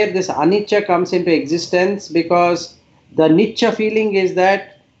is where this anicca comes into existence, because the nicca feeling is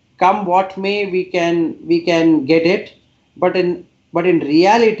that come what may, we can get it, but in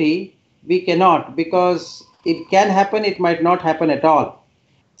reality we cannot, because it can happen, it might not happen at all.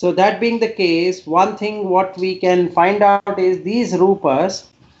 So that being the case, one thing what we can find out is these rupas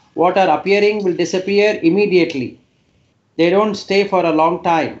what are appearing will disappear immediately. They don't stay for a long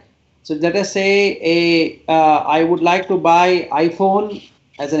time. So let us say I would like to buy iPhone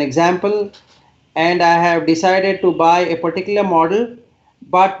as an example. and I have decided to buy a particular model.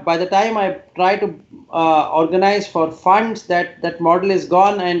 But by the time I try to organize for funds, that model is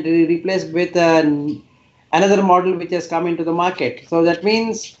gone and replaced with another model which has come into the market. So that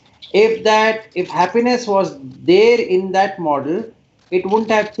means if happiness was there in that model, it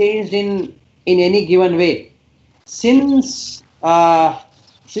wouldn't have changed in any given way. Since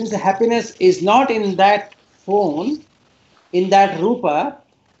since the happiness is not in that phone, in that rupa,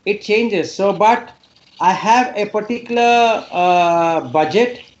 it changes. So but I have a particular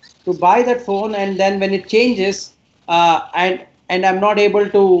budget to buy that phone, and then when it changes, and I'm not able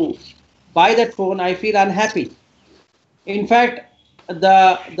to buy that phone, I feel unhappy. In fact,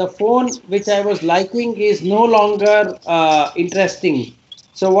 the phone which I was liking is no longer interesting.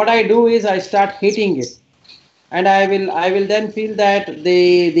 So what I do is I start hating it, and I will then feel that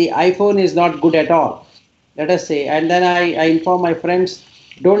the iPhone is not good at all, let us say, and then I inform my friends,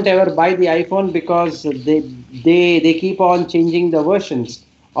 don't ever buy the iPhone because they keep on changing the versions,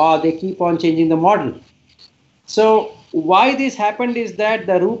 or they keep on changing the model. So why this happened is that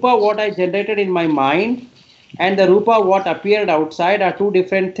the rupa what I generated in my mind and the rupa what appeared outside are two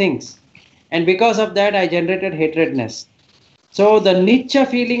different things, and because of that I generated hatredness. So the nicha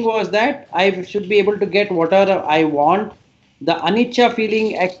feeling was that I should be able to get whatever I want. The anicca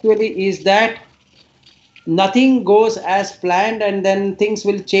feeling actually is that nothing goes as planned, and then things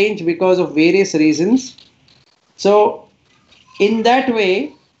will change because of various reasons. So in that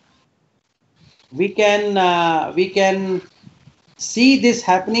way, we can see this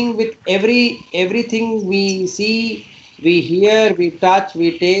happening with everything we see, we hear, we touch,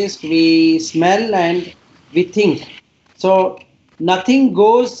 we taste, we smell, and we think. So nothing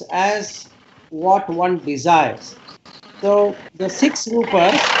goes as what one desires. So the six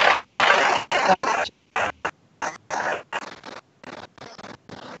rupas.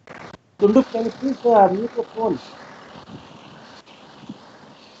 Tundu, can you please mute your phone?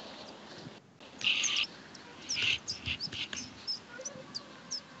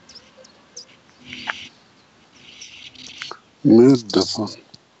 Mute the phone.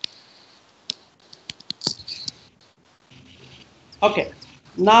 Okay.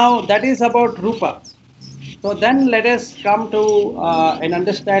 Now that is about rupa. So then let us come to an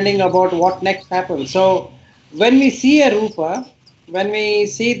understanding about what next happens. So when we see a rupa, when we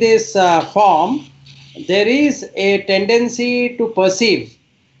see this form, there is a tendency to perceive.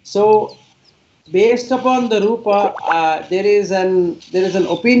 So based upon the rupa, there is an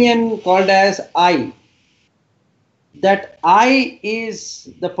opinion called as I. That I is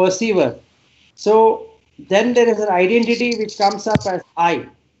the perceiver. So then there is an identity which comes up as I.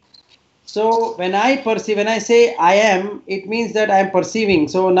 So when I perceive, when I say I am, it means that I am perceiving.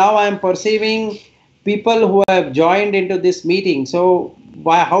 So now I am perceiving people who have joined into this meeting. So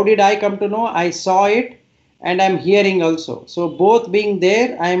how did I come to know? I saw it, and I'm hearing also. So both being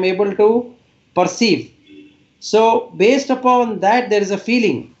there, I am able to perceive. So based upon that, there is a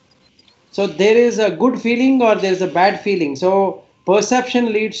feeling. So there is a good feeling or there is a bad feeling. So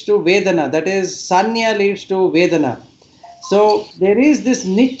perception leads to Vedana, that is Sanya leads to Vedana. So there is this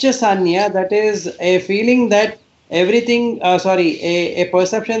Nicha Sanya, that is a feeling that everything, a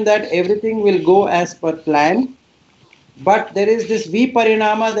perception that everything will go as per plan. But there is this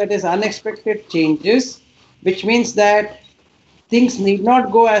Viparinama, that is unexpected changes, which means that things need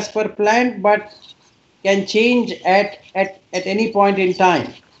not go as per plan but can change at any point in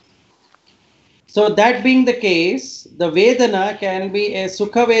time. So that being the case, the Vedana can be a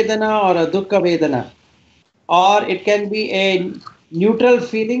Sukha Vedana or a Dukkha Vedana, or it can be a neutral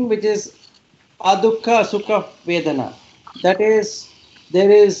feeling which is Adukha Sukha Vedana. That is, there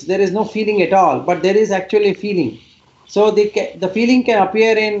is no feeling at all, but there is actually feeling. So the feeling can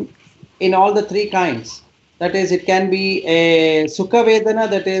appear in all the three kinds. That is, it can be a Sukha Vedana,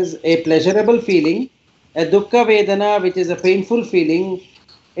 that is a pleasurable feeling, a Dukkha Vedana, which is a painful feeling,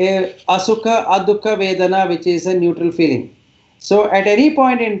 a Asukha Adukha Vedana, which is a neutral feeling. So at any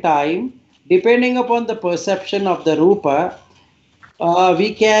point in time, depending upon the perception of the Rupa,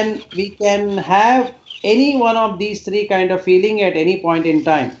 we can have any one of these three kind of feeling at any point in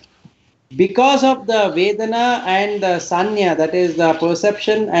time. Because of the Vedana and the Sanya, that is the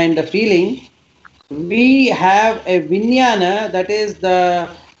perception and the feeling, we have a Vijnana, that is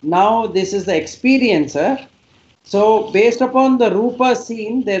now this is the experiencer. So based upon the Rupa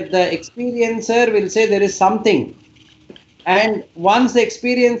seen, that the experiencer will say there is something. And once the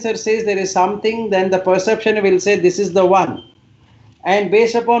experiencer says there is something, then the perception will say this is the one. And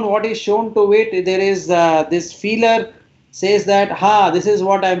based upon what is shown to it, there is this feeler says that, this is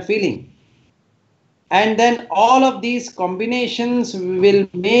what I am feeling. And then all of these combinations will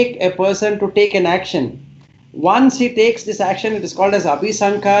make a person to take an action. Once he takes this action, it is called as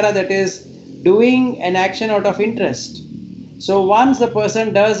abhisankara, that is doing an action out of interest. So once the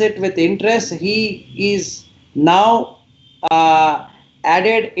person does it with interest, he is now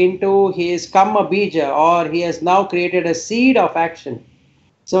added into his kamma bija, or he has now created a seed of action.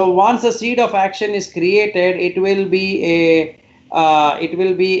 So once the seed of action is created, it will be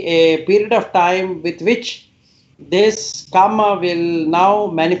a period of time with which this karma will now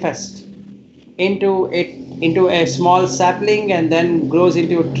manifest into a small sapling and then grows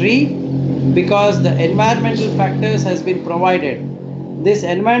into a tree, because the environmental factors has been provided. This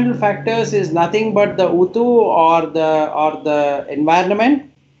environmental factors is nothing but the utu, or the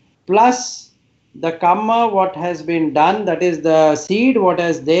environment, plus the karma what has been done, that is the seed what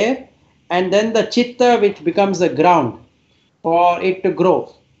is there, and then the chitta which becomes the ground for it to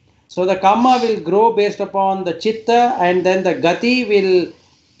grow. So the karma will grow based upon the chitta, and then the gati will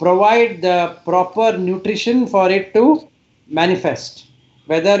provide the proper nutrition for it to manifest.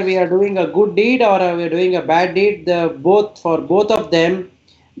 Whether we are doing a good deed or we are doing a bad deed, for both of them,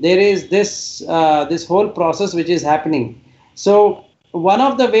 there is this whole process which is happening. So one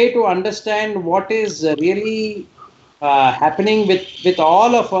of the way to understand what is really happening with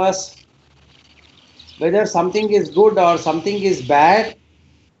all of us, whether something is good or something is bad,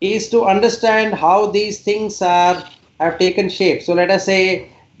 is to understand how these things have taken shape. So let us say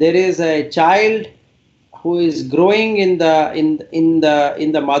there is a child who is growing in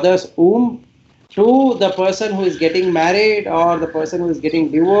the mother's womb, to the person who is getting married, or the person who is getting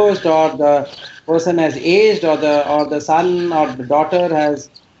divorced, or the person has aged, or the son or the daughter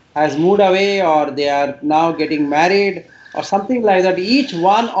has moved away, or they are now getting married, or something like that. Each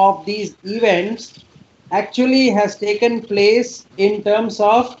one of these events actually has taken place in terms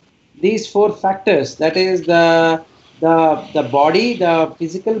of these four factors. That is the body, the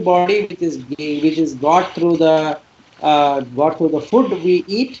physical body, which is got through the food we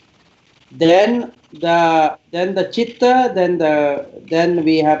eat. Then the chitta, then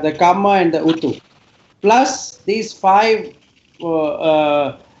we have the kamma and the utu, plus these five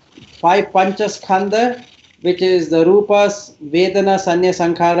panchaskandha, which is the rupas, vedana, sanya,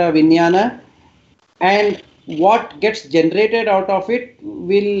 sankhara, vinyana, and what gets generated out of it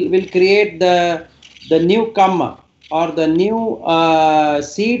will create the new kamma, or the new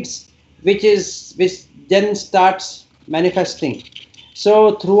seeds, which then starts manifesting.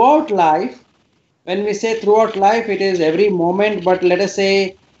 So throughout life, when we say throughout life, it is every moment, but let us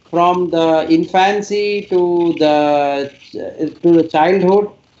say from the infancy to the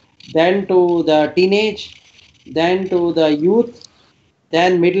childhood, then to the teenage, then to the youth,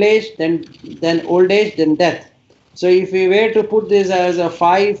 then middle age, then old age, then death. So if we were to put this as a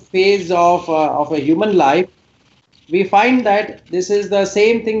 5 phase of a human life, we find that this is the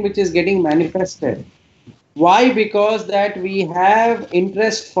same thing which is getting manifested. Why? Because that we have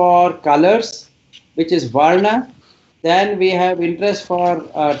interest for colors, which is varna. Then we have interest for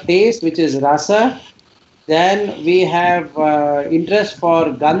taste, which is rasa. Then we have interest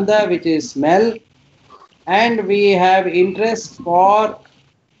for gandha, which is smell. And we have interest for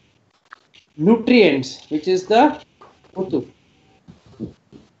nutrients, which is the utu,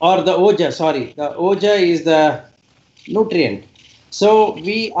 or the oja. Sorry, the oja is the nutrient. So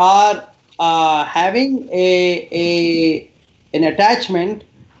we are having an attachment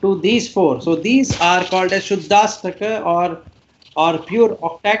to these four. So these are called as shuddhastaka, or pure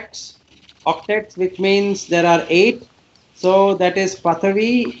octets, which means there are 8. So that is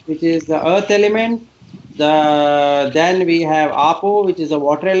Pathavi, which is the earth element. Then we have Apo, which is the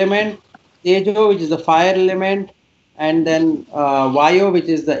water element. Tejo, which is the fire element, and then Vayo, which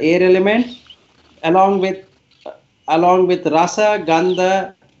is the air element, along with Rasa,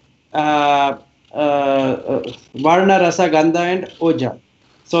 Gandha, Varna, Rasa, Gandha, and Oja.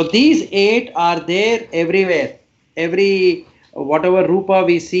 So these 8 are there everywhere. Whatever Rupa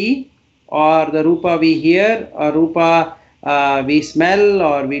we see, or the Rupa we hear, or Rupa we smell,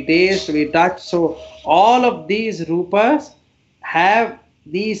 or we taste, we touch. So all of these Rupas have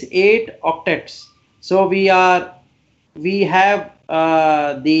these 8 octets. So we have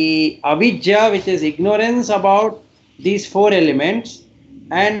the avidya, which is ignorance about these 4 elements,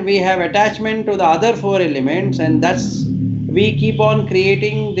 and we have attachment to the other 4 elements, and that's we keep on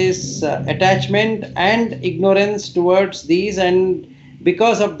creating this attachment and ignorance towards these, and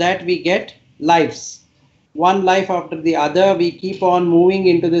because of that we get lives, one life after the other. We keep on moving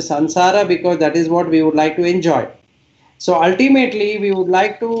into the samsara because that is what we would like to enjoy. So ultimately we would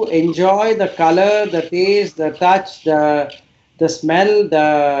like to enjoy the color, the taste, the touch, the smell,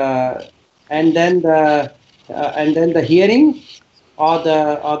 and then the hearing, or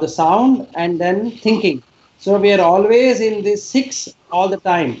the sound, and then thinking. So we are always in this six all the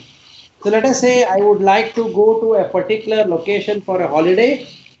time. So let us say I would like to go to a particular location for a holiday.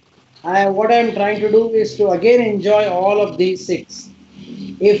 What I'm trying to do is to again enjoy all of these six.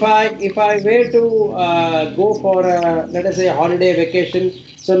 If I were to go for a, let us say, a holiday vacation,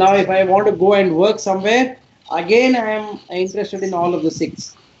 so now if I want to go and work somewhere, again I am interested in all of the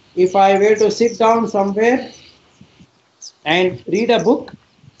six. If I were to sit down somewhere and read a book,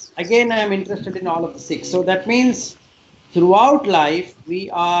 again I am interested in all of the six. So that means throughout life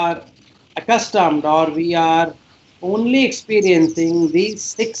we are accustomed, or we are only experiencing these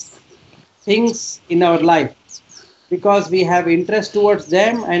six things in our life because we have interest towards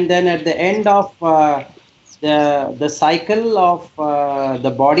them, and then at the end of the cycle of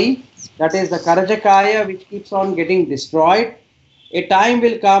the body, that is the karajakaya, which keeps on getting destroyed, a time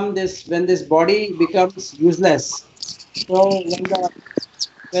will come this when this body becomes useless. So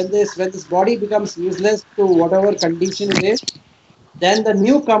when this body becomes useless to whatever condition it is, then the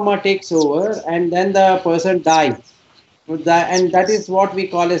new karma takes over, and then the person dies. And that is what we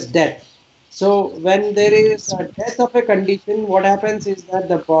call as death. So when there is a death of a condition, what happens is that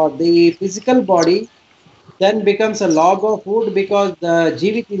the physical body then becomes a log of wood, because the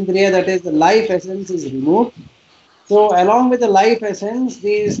jivit indriya, that is the life essence, is removed. So along with the life essence,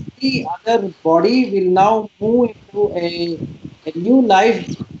 these three other body will now move into a new life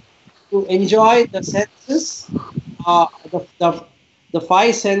to enjoy the senses, uh, the, the, the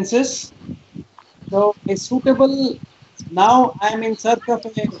five senses. So a suitable, now I am in search of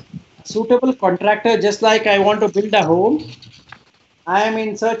a suitable contractor, just like I want to build a home. I am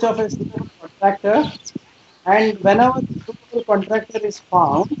in search of a suitable contractor, and whenever the suitable contractor is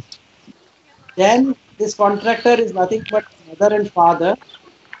found, then this contractor is nothing but mother and father.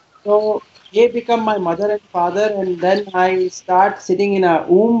 So they become my mother and father, and then I start sitting in a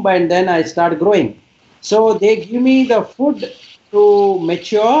womb, and then I start growing. So they give me the food to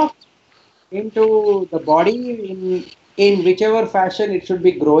mature into the body in whichever fashion it should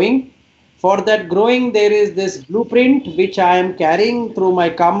be growing. For that growing, there is this blueprint which I am carrying through my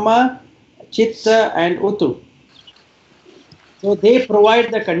kamma, chitta, and utu. So they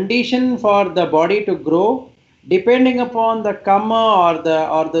provide the condition for the body to grow, depending upon the karma,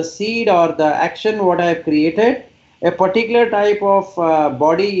 or the seed, or the action what I have created. A particular type of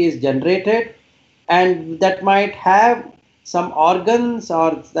body is generated, and that might have some organs,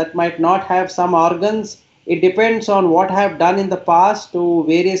 or that might not have some organs. It depends on what I have done in the past to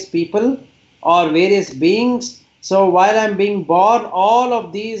various people or various beings. So while I'm being born, all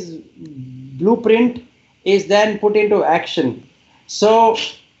of these blueprint is then put into action. So,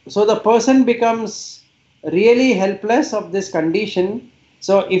 so the person becomes really helpless of this condition.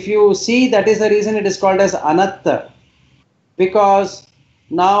 So if you see, that is the reason it is called as anatta, because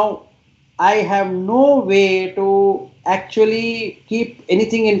now I have no way to actually keep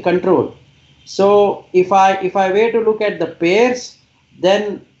anything in control. So if I were to look at the pairs,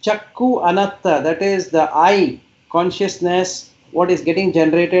 then chakku anatta, that is the eye consciousness, what is getting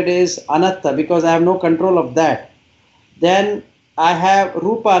generated is anatta, because I have no control of that. Then I have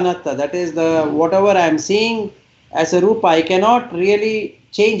rupa anatta, that is the whatever I am seeing as a rupa, I cannot really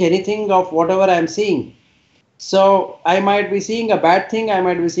change anything of whatever I am seeing. So I might be seeing a bad thing, I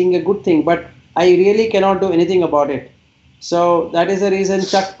might be seeing a good thing, but I really cannot do anything about it. So that is the reason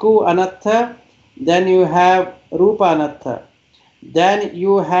chakku anatta. Then you have rupa anatta. Then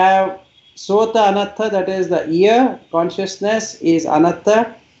you have sota anatta, that is the ear consciousness is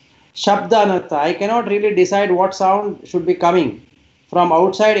anatta. Shabda anatta, I cannot really decide what sound should be coming. From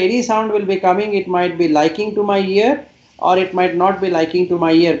outside, any sound will be coming. It might be liking to my ear, or it might not be liking to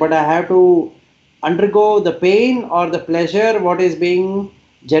my ear, but I have to undergo the pain or the pleasure what is being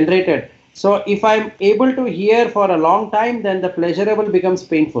generated. So if I'm able to hear for a long time, then the pleasurable becomes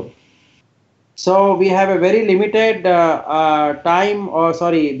painful. So we have a very limited time, or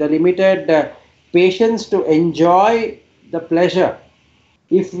sorry, the limited patience to enjoy the pleasure.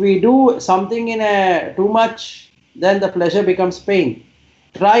 If we do something in a too much, then the pleasure becomes pain.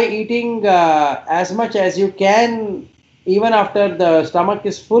 Try eating as much as you can, even after the stomach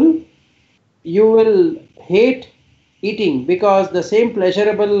is full. You will hate eating, because the same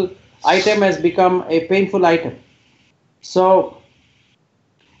pleasurable item has become a painful item. So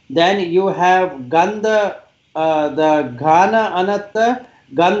then you have gandha, the ghana anatta,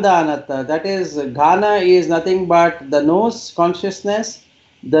 gandha anatta. That is, ghana is nothing but the nose consciousness.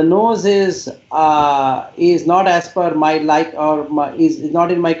 The nose is not as per my like, or is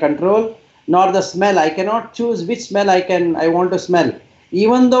not in my control, nor the smell. I cannot choose which smell I want to smell.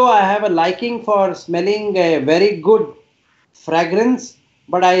 Even though I have a liking for smelling a very good fragrance,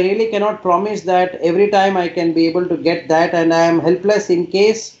 but I really cannot promise that every time I can be able to get that, and I am helpless in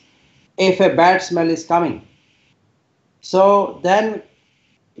case if a bad smell is coming. So then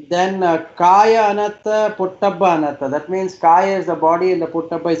kaya anatta, puttabba anatta. That means kaya is the body and the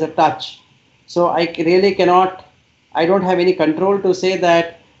puttabba is a touch. So I really cannot, I don't have any control to say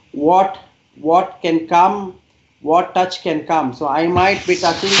that what what can come, what touch can come. So I might be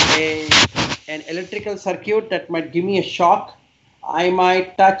touching an electrical circuit that might give me a shock. I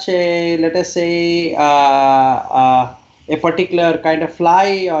might touch a, let us say, a particular kind of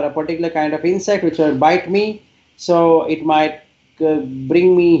fly or a particular kind of insect which will bite me. So it might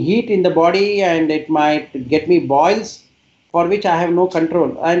bring me heat in the body, and it might get me boils for which I have no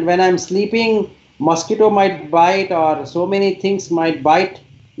control. And when I'm sleeping, mosquito might bite or so many things might bite,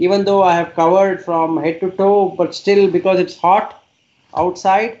 even though I have covered from head to toe, but still because it's hot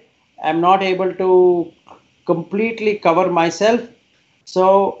outside, I'm not able to completely cover myself.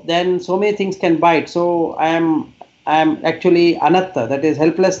 So then so many things can bite. So I am actually anatta, that is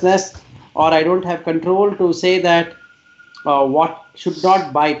helplessness, or I don't have control to say that what should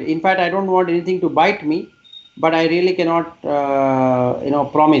not bite. In fact, I don't want anything to bite me, but I really cannot,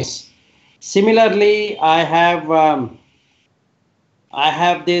 promise. Similarly, I have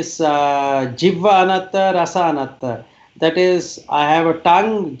this jivva anatta, rasa anatta. That is, I have a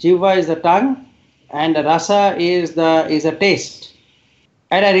tongue. Jivva is the tongue, and rasa is a taste.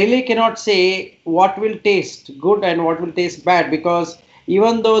 And I really cannot say what will taste good and what will taste bad, because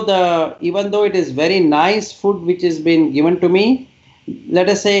even though it is very nice food which has been given to me, let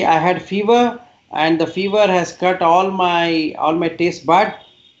us say I had fever and the fever has cut all my taste bud.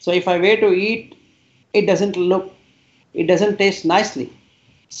 So if I were to eat, it doesn't look, it doesn't taste nicely.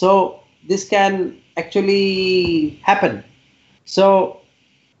 So this can actually happen. So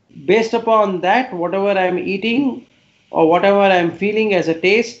based upon that, whatever I'm eating or whatever I'm feeling as a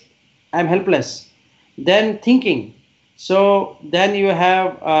taste, I'm helpless. Then thinking. So then you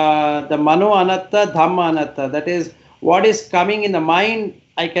have the mano anatta, dhamma anatta. That is, what is coming in the mind,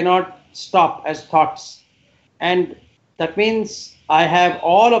 I cannot stop as thoughts. And that means I have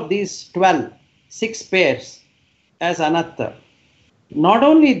all of these 12, 6 pairs as anatta. Not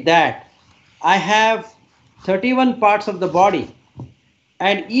only that, I have 31 parts of the body,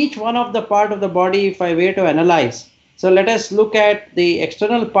 and each one of the part of the body, if I were to analyze, so let us look at the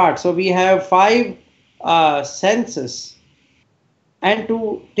external part. So we have five senses, and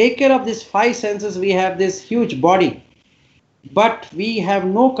to take care of these five senses, we have this huge body, but we have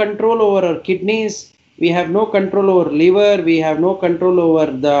no control over our kidneys, we have no control over liver, we have no control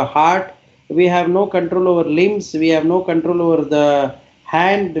over the heart, we have no control over limbs, we have no control over the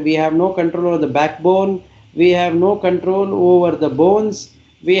hand, we have no control over the backbone, we have no control over the bones,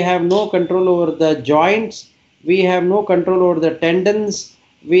 we have no control over the joints, we have no control over the tendons,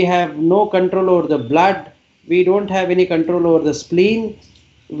 we have no control over the blood, we don't have any control over the spleen,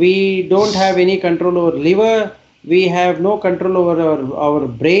 we don't have any control over liver, we have no control over our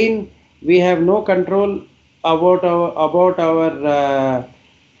brain, we have no control about our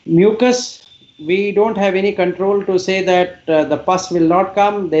mucus, we don't have any control to say that the pus will not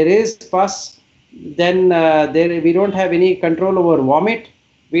come, there is pus. Then we don't have any control over vomit,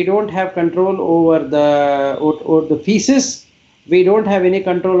 we don't have control over the feces, we don't have any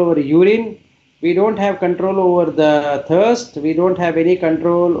control over urine, we don't have control over the thirst, we don't have any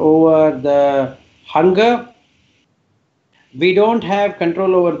control over the hunger, we don't have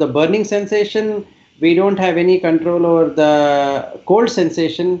control over the burning sensation, we don't have any control over the cold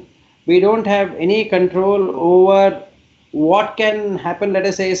sensation, we don't have any control over what can happen. Let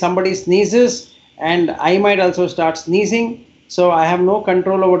us say somebody sneezes and I might also start sneezing, so I have no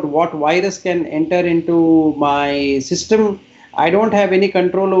control over what virus can enter into my system. I don't have any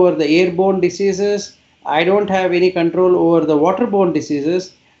control over the airborne diseases, I don't have any control over the waterborne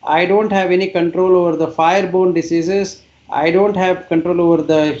diseases, I don't have any control over the fireborne diseases, I don't have control over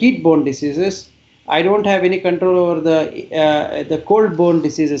the heat-borne diseases, I don't have any control over the cold-borne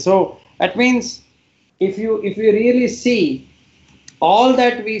diseases. So that means if you really see all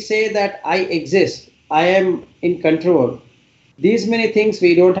that we say that I exist, I am in control, these many things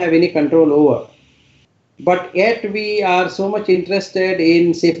we don't have any control over. But yet we are so much interested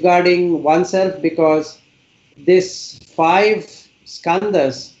in safeguarding oneself, because this five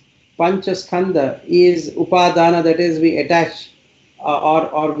skandhas, pancha skandha, is upadana, that is we attach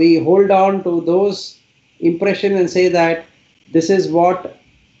or we hold on to those impression and say that this is what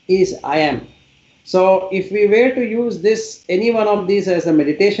is I am. So if we were to use this, any one of these as a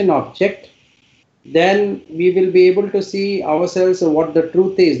meditation object, then we will be able to see ourselves what the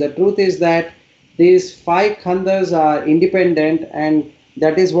truth is. The truth is that these five khandhas are independent, and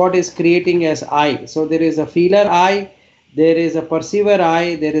that is what is creating as I. So there is a feeler I, there is a perceiver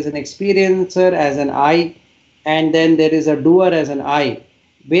I, there is an experiencer as an I, and then there is a doer as an I,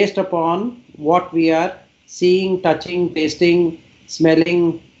 based upon what we are seeing, touching, tasting,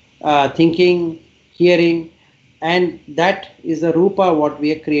 smelling, thinking, hearing, and that is the rupa what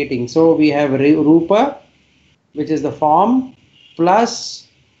we are creating. So we have rupa, which is the form, plus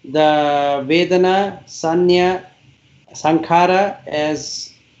the vedana, sanya, sankhara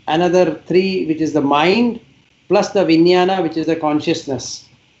as another three, which is the mind, plus the vijnana, which is the consciousness.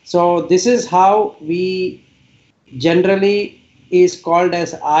 So this is how we generally is called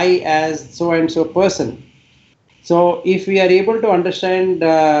as I, as so and so person. So if we are able to understand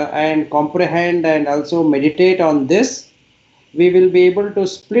and comprehend and also meditate on this, we will be able to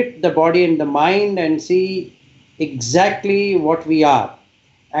split the body and the mind and see exactly what we are.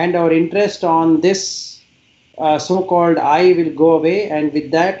 And our interest on this so-called I will go away, and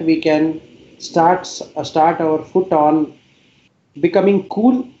with that we can start our foot on becoming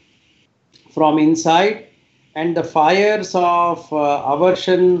cool from inside, and the fires of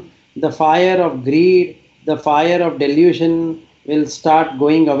aversion, the fire of greed, the fire of delusion will start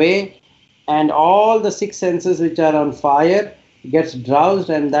going away, and all the six senses which are on fire gets drowsed,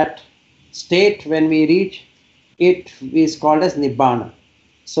 and that state when we reach it is called as nibbana.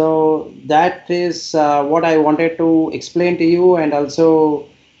 So that is what I wanted to explain to you, and also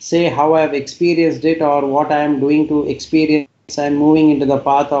say how I have experienced it or what I am doing to experience. I am moving into the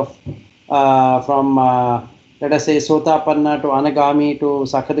path of from let us say Sotapanna to Anagami to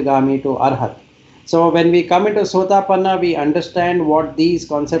Sakadgami to Arhat. So when we come into Sotapanna, we understand what these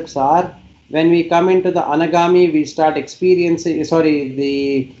concepts are. When we come into the Anagami, we start experiencing, sorry,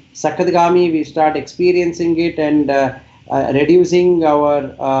 the Sakadgami, we start experiencing it and reducing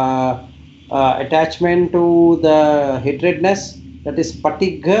our attachment to the hatredness, that is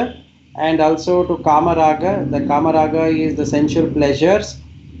patigha, and also to kamaraga. The kamaraga is the sensual pleasures.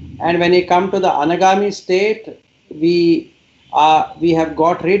 And when we come to the anagami state, we have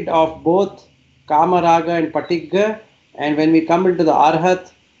got rid of both kamaraga and patigha. And when we come into the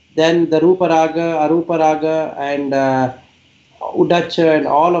arhat, then the ruparaga, aruparaga, and udacha and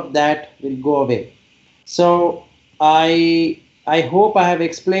all of that will go away. So I hope I have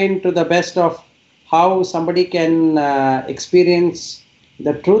explained to the best of how somebody can experience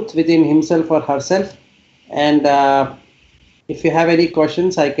the truth within himself or herself. And if you have any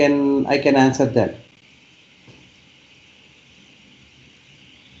questions, I can answer them.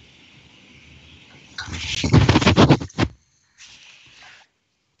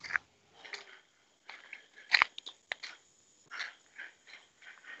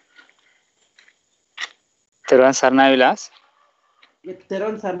 Teruvan Saranai Vilas.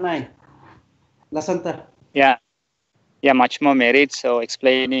 Teruvan Saranai. Lasanta. Yeah, much more merit. So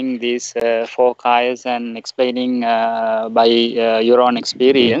explaining these four kayas and explaining by your own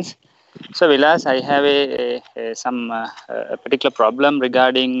experience. So Vilas, I have a particular problem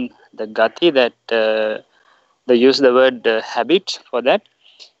regarding the gati, that they use the word habit for that.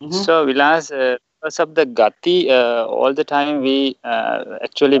 So Vilas, because of the gati, all the time we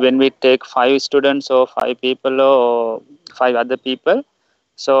actually, when we take 5 students or 5 people or 5 other people,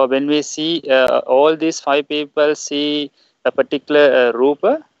 so when we see all these 5 people see a particular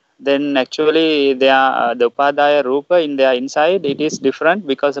rupa, then actually they are the upadaya rupa in their inside, it is different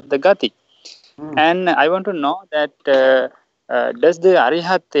because of the gati. And I want to know that does the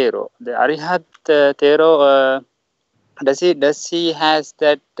Arihat Tero, does he has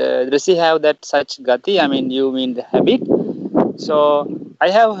that does he have that such gati? I mean, you mean the habit? So I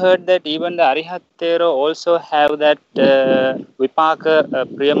have heard that even the Arihat Tero also have that vipaka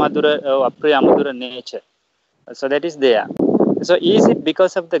priyamadura or apriyamadura nature. So that is there. So is it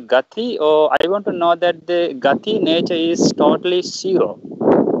because of the gati, or I want to know that the gati nature is totally zero,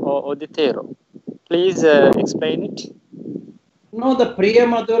 or the Tero? Please explain it. No, the Priya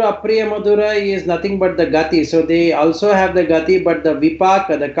Madhura, Apriya Madhura is nothing but the Gati. So they also have the Gati, but the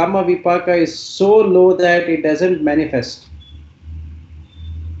Vipaka, the Kama Vipaka is so low that it doesn't manifest.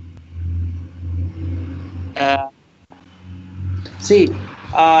 See,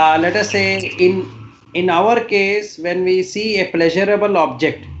 let us say in our case, when we see a pleasurable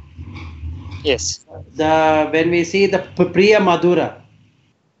object, yes, when we see the Priya Madhura,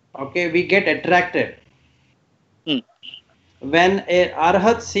 okay, we get attracted. When a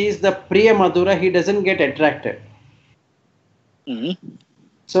Arhat sees the Priya Madhura, he doesn't get attracted.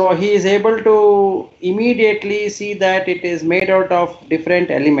 So he is able to immediately see that it is made out of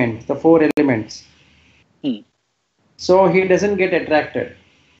different elements, the 4 elements. Hmm. So he doesn't get attracted.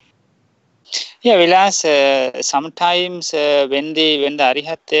 Yeah, Vilas. Sometimes when the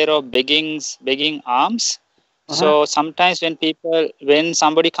Arihat Thero begging alms, so sometimes when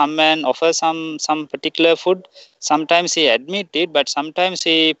somebody come and offer some particular food, sometimes he admit it, but sometimes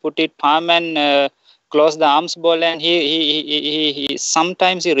he put it palm and close the alms bowl, and he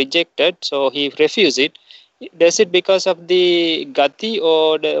sometimes he rejected, so he refuse it. Does it because of the gati,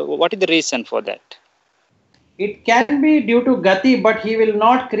 or what is the reason for that? It can be due to gati, but he will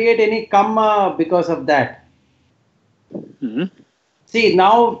not create any karma because of that. Hmm. See,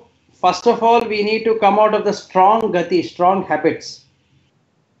 now, first of all, we need to come out of the strong gati, strong habits.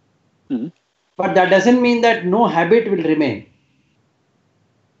 Hmm. But that doesn't mean that no habit will remain.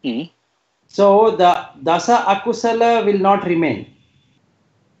 Hmm. So the dasa akusala will not remain.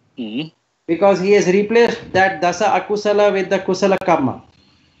 Hmm. Because he has replaced that dasa akusala with the kusala karma.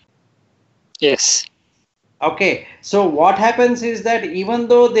 Yes. Okay, so what happens is that even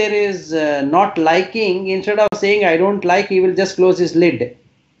though there is not liking, instead of saying I don't like, he will just close his lid.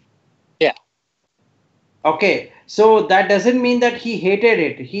 Yeah. Okay, so that doesn't mean that he hated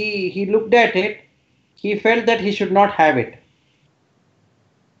it. He looked at it, he felt that he should not have it.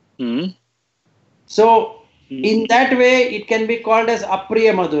 Hmm. So Hmm. in that way, it can be called as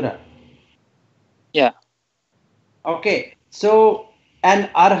apriya madura. Yeah. Okay, so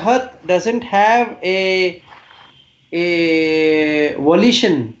an arhat doesn't have a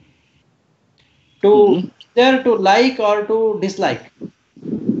volition to Hmm. either to like or to dislike.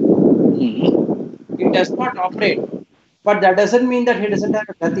 Hmm. It does not operate, but that doesn't mean that he doesn't have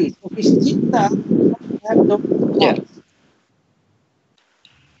a gati. So his chitta doesn't have those Yeah. thoughts.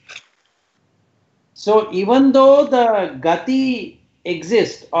 So even though the gati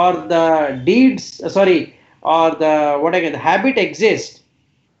exists or the deeds, sorry, or the what again, the habit exists,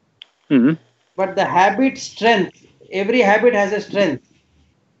 Hmm. but the habit strength, every habit has a strength.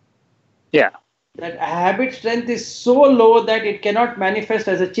 Yeah. That habit strength is so low that it cannot manifest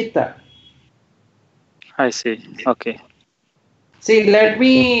as a chitta. I see. Okay. See, let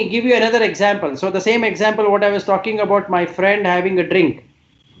me give you another example. So the same example, what I was talking about, my friend having a drink.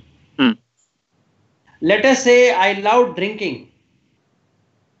 Hmm. Let us say I love drinking,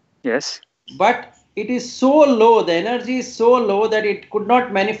 Yes. but it is so low, the energy is so low that it could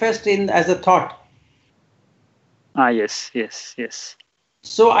not manifest in as a thought. Ah, yes. Yes. Yes.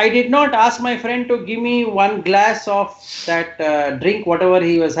 So I did not ask my friend to give me one glass of that drink, whatever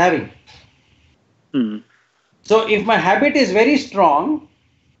he was having. Hmm. So if my habit is very strong,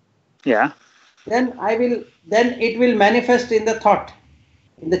 Yeah. then it will manifest in the thought,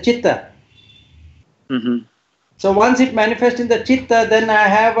 in the chitta. Hmm. So once it manifests in the chitta, then I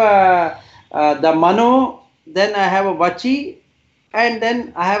have the mano, then I have a vachi, and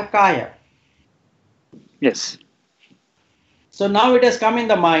then I have kaya. Yes. So now it has come in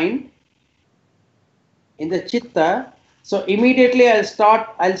the mind, in the chitta. So immediately I'll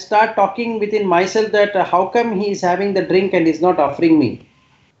start talking within myself that how come he is having the drink and is not offering me.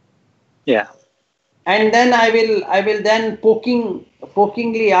 Yeah. And then I will then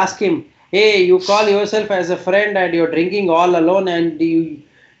pokingly ask him, hey, you call yourself as a friend and you're drinking all alone, and you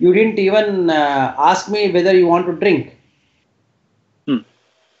didn't even ask me whether you want to drink. Hmm.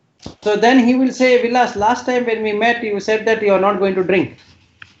 So then he will say, Vilas, last time when we met, you said that you are not going to drink.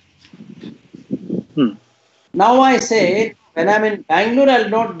 Hmm. Now I say, when I'm in Bangalore, I'll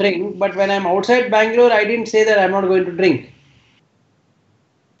not drink, but when I'm outside Bangalore, I didn't say that I'm not going to drink.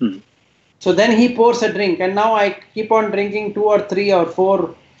 Hmm. So then he pours a drink, and now I keep on drinking two or three or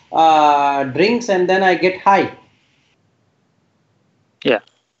four drinks, and then I get high. Yeah.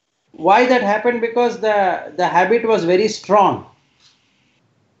 Why that happened? Because the habit was very strong.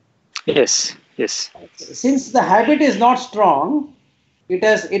 Yes. Yes. Since the habit is not strong, it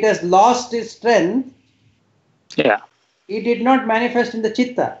has lost its strength. Yeah. It did not manifest in the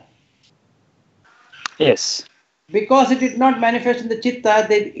chitta. Yes. Because it did not manifest in the chitta,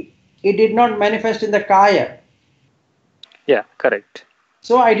 it did not manifest in the kaya. Yeah. Correct.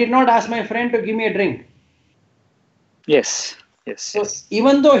 So I did not ask my friend to give me a drink. Yes. Yes. So Yes.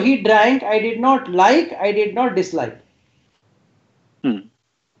 even though he drank, I did not like, I did not dislike. Hmm.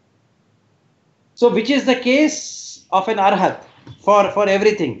 So which is the case of an arhat for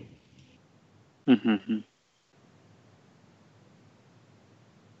everything. Mm-hmm.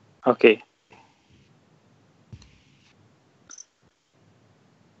 Okay.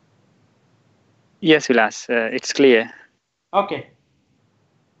 Yes, Vilas. It's clear. Okay.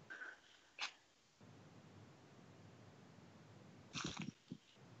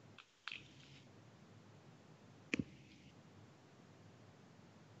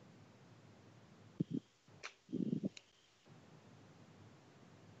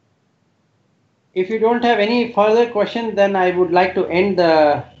 if you don't have any further questions, then I would like to end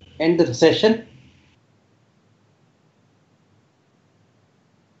the session.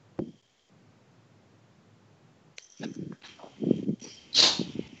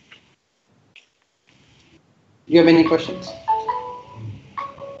 Do you have any questions?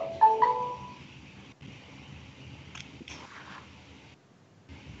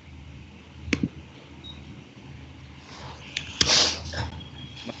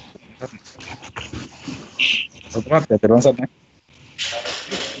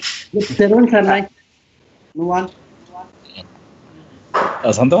 Seven, sir, nine. No one.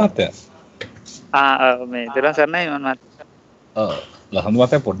 සන්ත මහත්තයා මේ දරුවන් සරණයි මම ලහඳු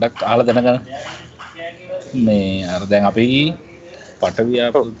මහත්තයා පොඩ්ඩක් අහලා දැනගන්න මේ අර දැන් අපි පඨවි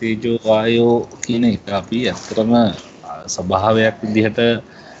ආපෝ තේජෝ වායෝ කියන එක අපි ඇත්තටම ස්වභාවයක් විදිහට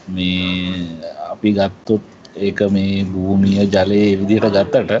මේ අපි ගත්තොත් ඒක මේ භූමිය ජලය ඒ විදිහට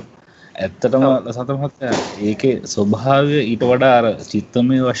ගත්තට ඇත්තටම ලසන්ත මහත්තයා ඒකේ ස්වභාවය ඊට වඩා අර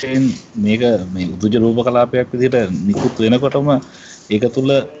චිත්තමය වශයෙන් මේක මේ උද්දුජ රූප කලාපයක් විදිහට නිකුත් වෙනකොටම ඒක තුල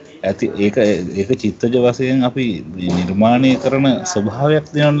ඇති ඒක චිත්තජ වශයෙන් අපි නිර්මාණය කරන ස්වභාවයක්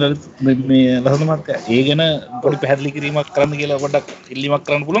දෙනවා මේ ලසන්ත මහත්තයා ඒ ගැන පොඩි පැහැදිලි කිරීමක් කරන්න කියලා පොඩ්ඩක් ඉල්ලීමක්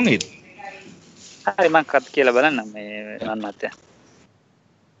කරන්න පුළුවන් නේද? හරි මම කත් කියලා බලන්න මේ මහත්තයා.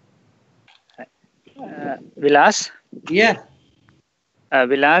 Vilas? Yeah.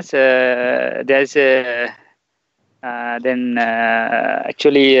 Vilas, there's then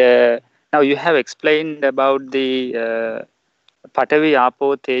actually now you have explained about the Patavi,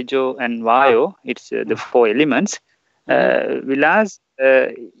 Apo, Tejo and Vayo. It's the four elements. Vilas,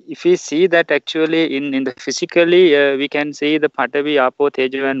 if we see that actually in the physically we can see the Patavi, Apo,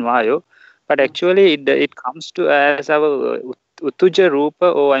 Tejo and Vayo, but actually it comes to as our Uttuja Rupa,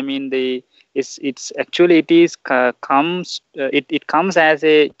 or I mean it's actually it comes as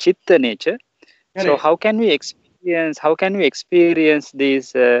a chitta nature. Correct. So how can we experience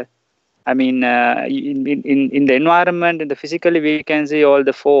these I mean in the environment, in the physically we can see all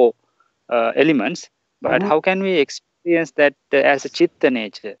the four elements, but how can we experience that as a chitta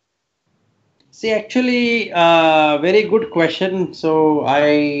nature? See, actually, very good question. So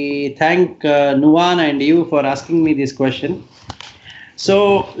I thank Nuwan and you for asking me this question. So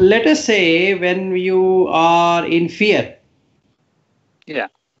let us say when you are in fear. Yeah.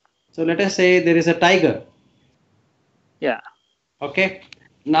 So let us say there is a tiger. Yeah. Okay.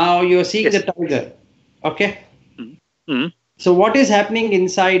 Now you are seeing Yes. the tiger. Okay. Mm-hmm. So what is happening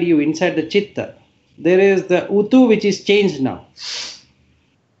inside you, inside the chitta? There is the utu which is changed now.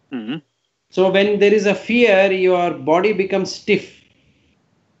 Mm-hmm. So when there is a fear, your body becomes stiff.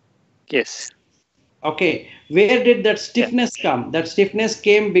 Yes. Okay. Where did that stiffness come? That stiffness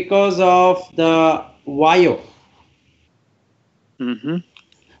came because of the vayo. Mm-hmm.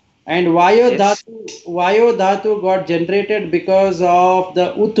 And vayo Yes. dhatu got generated because of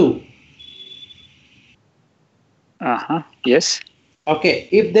the utu. Yes. Okay.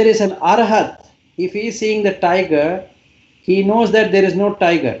 If there is an arhat, if he is seeing the tiger, he knows that there is no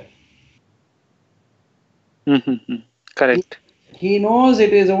tiger. Mm-hmm. Correct. He knows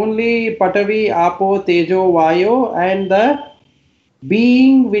it is only Patavi, Apo, Tejo, Vayo, and the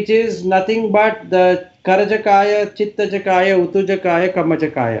being which is nothing but the Karajakaya, Chittajakaya, Utujakaya,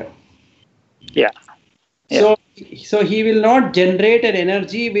 Kamajakaya. Yeah. So he will not generate an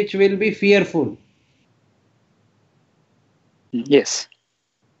energy which will be fearful. Yes.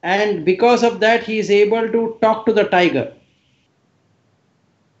 And because of that, he is able to talk to the tiger.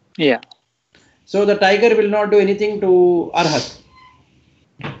 Yeah. So the tiger will not do anything to Arhat.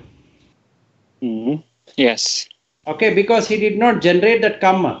 Mm-hmm. Yes. Okay, because he did not generate that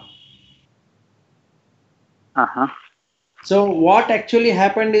karma. So what actually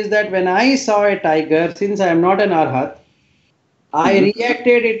happened is that when I saw a tiger, since I am not an Arhat, I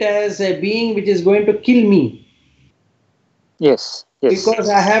reacted it as a being which is going to kill me. Yes. Yes. Because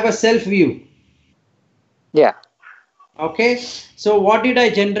I have a self view. Yeah. Okay, so what did I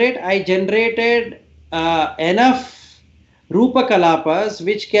generate? I generated enough rupa kalapas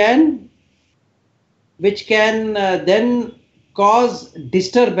which can then cause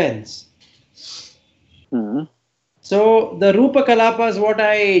disturbance. Mm-hmm. So the rupa kalapas what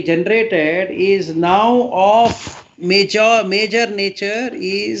I generated is now of major nature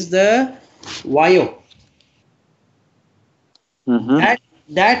is the vayo. Mm-hmm.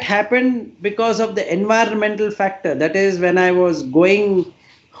 That happened because of the environmental factor. That is, when I was going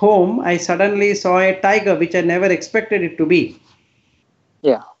home, I suddenly saw a tiger which I never expected it to be.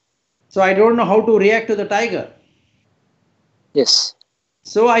 Yeah. So I don't know how to react to the tiger. Yes.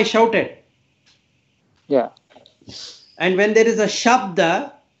 So I shouted. Yeah. And when there is a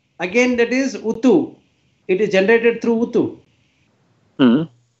shabda, again that is Utu. It is generated through Utu.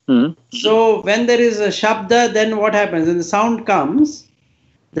 So when there is a Shabda, then what happens? When the sound comes,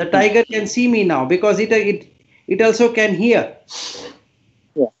 the tiger can see me now because it also can hear.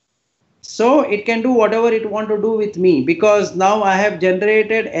 Yeah. So it can do whatever it want to do with me because now I have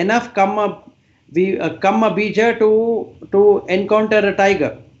generated enough kamma bija to encounter a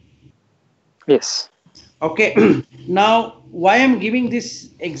tiger. Yes. Okay. Now why I'm giving this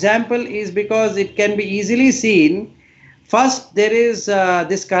example is because it can be easily seen. First there is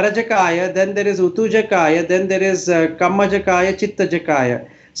this Karajakaya, then there is Utujakaya, then there is Kammajakaya, Chittajakaya.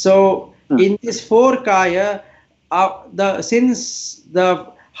 So in this 4 kaya, how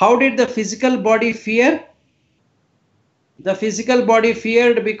did the physical body fear? The physical body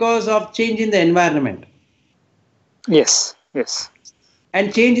feared because of change in the environment. Yes. Yes.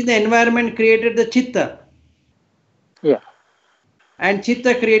 And change in the environment created the Chitta. Yeah. And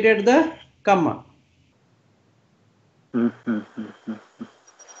Chitta created the Kamma.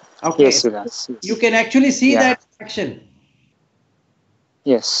 Okay. Yes, Vilas. Yes. You can actually see that action.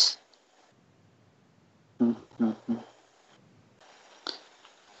 Yes.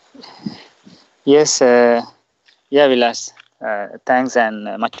 Yes. Yeah, Vilas. Thanks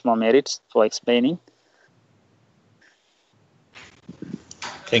and much more merits for explaining.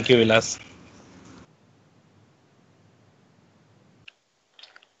 Thank you, Vilas.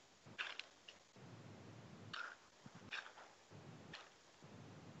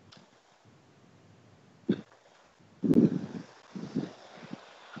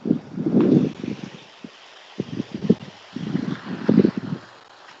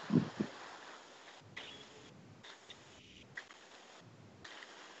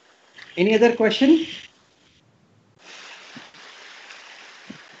 Any other question?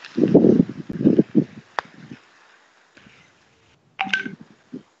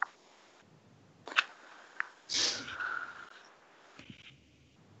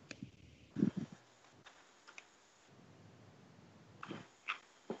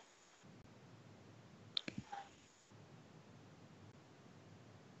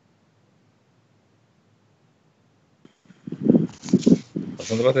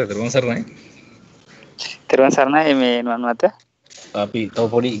 වසන්තපතේ දරුවන් සරණයි. තෙරුවන් සරණයි මේ නුවන් මත. අපි තව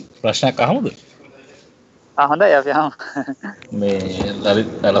පොඩි ප්‍රශ්නයක් අහමුද? හොඳයි අපි අහමු. මේ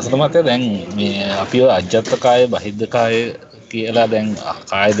ලසන මතේ දැන් මේ අපි ඔය අජ්ජත් කාය බහිද්ධ කාය කියලා දැන්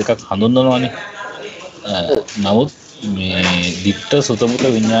කාය දෙකක් හඳුන්වනවානේ. නමුත් මේ දිට්ඨ සුතමුත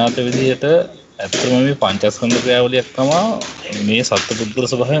විඤ්ඤාත විදිහට ඇත්තම මේ පංචස්කන්ධ ක්‍රියාවලියක් තමයි මේ සත්පුද්ගල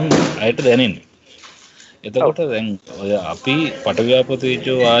ස්වභාවයෙන් අයට දැනෙන්නේ. එතකොට දැන් ඔය අපි පටවියාපෝ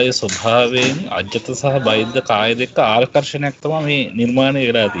තේජෝ ආය ස්වභාවයෙන් අජ්ජත සහ බහිද්ධ කාය දෙක ආකර්ෂණයක් තමයි මේ නිර්මාණය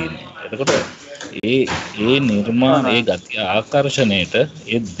වෙලා තියෙන්නේ. එතකොට ඒ නිර්මාණ ඒ ගති ආකර්ෂණයට ඒ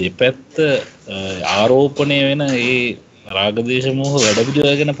දෙපැත්ත ආරෝපණය වෙන ඒ රාග දේශ මොහ වැඩ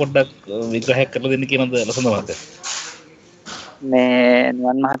පිළිවෙල ගැන පොඩ්ඩක් විග්‍රහයක් කරලා දෙන්න කියනද ලසඳ මහත්තයා? මේ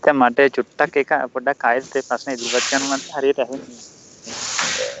නුවන් මහත්තයා මට චුට්ටක් එක පොඩ්ඩක් ආයෙත් ප්‍රශ්න ඉදිරිපත් කරනවා මට හරියට ඇහෙන්නේ.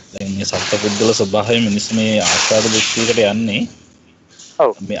 දැන් මේ සත්පුද්ගල ස්වභාවයෙන් මිනිස්සු මේ ආස්වාද බුද්ධියකට යන්නේ.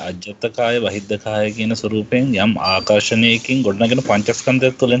 ඔව්. මේ අජ්ජත් කාය බහිද්ධ කාය කියන ස්වරූපයෙන් යම් ආකර්ෂණයකින් ගොඩනගෙන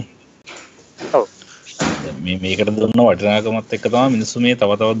පංචස්කන්ධයත් තුළින්. ඔව්. මේකට දුන්න වටිනාකමත් එක්ක තමයි මිනිස්සු මේ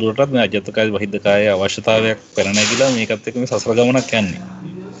තව තවත් දුරටත් මේ අජ්ජත් කාය බහිද්ධ කාය අවශ්‍යතාවයක් පැන නැගිලා මේකත් එක්ක මේ සසර ගමනක් යන්නේ.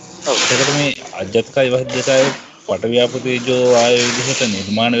 ඔව්. ඒකට මේ අජ්ජත් කාය බහිද්ධ කාය පටවියාපෝ තේජෝ ආය විදිහට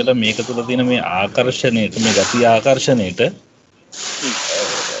නිර්මාණ වෙලා මේක තුළ තියෙන මේ ආකර්ෂණයට මේ ගති ආකර්ෂණයට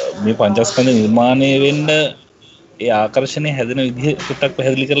මේ පංචස්කන්ධ නිර්මාණය වෙන්න ඒ ආකර්ෂණය හැදෙන විදිහ ටිකක්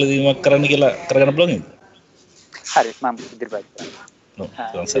පැහැදිලි කරලා දීමක් කරන්න කියලා කරගන්න පුළුවන් නේද? හරි මම ඉදිරිපත් කරනවා.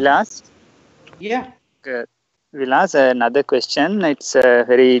 Vilas? Yeah. Vilas, another question. It's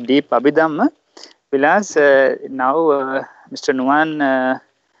very deep Abhidhamma. Vilas, now Mr. Nuwan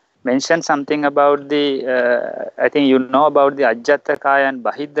mentioned something about the, I think you know about the Ajjata Kaya and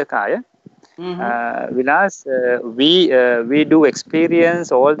Bahiddha Kaya. Vilas, we do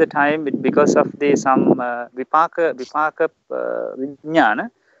experience all the time because of the some vipaka vijnana.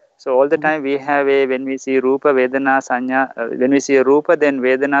 So all the time we have when we see rupa, vedana, sanya, when we see rupa, then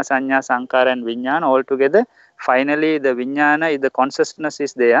vedana, sanya, sankara and vijnana all together. Finally, the vijnana, the consciousness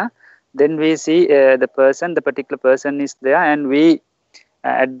is there. Then we see the person, the particular person is there, and we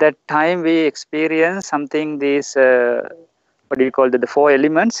at that time we experience something. These what do you call the 4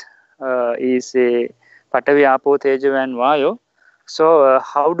 elements? Is Patavi, Apo, Tejo and Vayo. So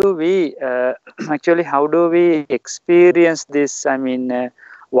how do we actually how do we experience this? I mean,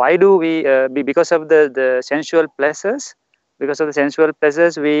 why do we because of the sensual pleasures? Because of the sensual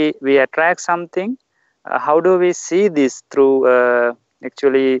pleasures, we attract something. How do we see this through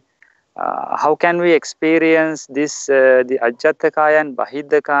actually how can we experience this, the ajjata kaya and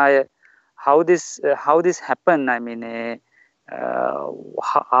bahidda kaya? How this happen? I mean,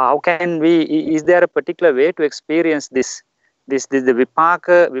 how can we? Is there a particular way to experience this the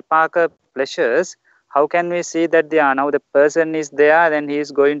vipaka pleasures? How can we see that now the person is there, then he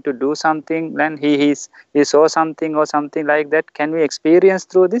is going to do something, then he saw something or something like that? Can we experience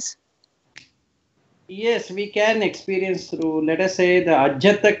through this? Yes, we can experience through. Let us say the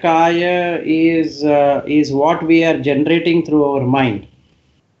ajjata kaya is what we are generating through our mind.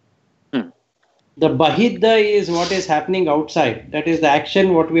 The bahidda is what is happening outside. That is the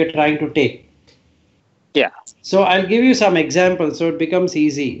action what we are trying to take. Yeah. So I'll give you some examples so it becomes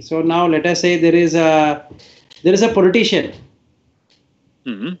easy. So now let us say there is a politician.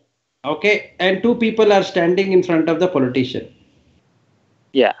 Okay, and two people are standing in front of the politician.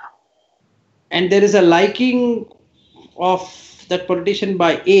 Yeah. And there is a liking of that politician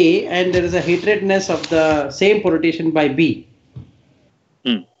by A, and there is a hatredness of the same politician by B.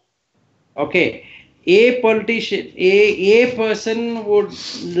 Okay, a person would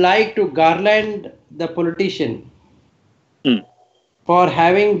like to garland the politician for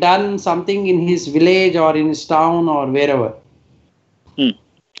having done something in his village or in his town or wherever.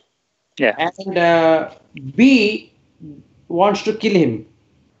 Yeah. And B wants to kill him.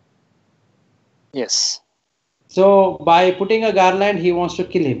 Yes. So by putting a garland, he wants to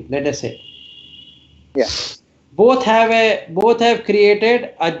kill him, let us say. Yeah. Both have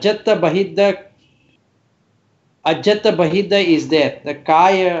created ajjata bahidda. Ajjata bahidda is there. The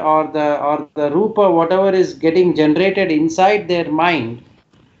kaya or the rupa, whatever is getting generated inside their mind,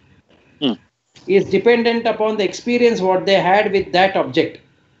 is dependent upon the experience what they had with that object.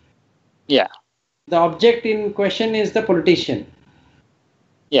 Yeah. The object in question is the politician.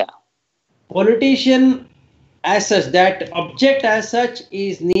 Yeah. Politician as such, that object as such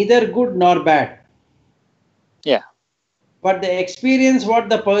is neither good nor bad. Yeah. But the experience what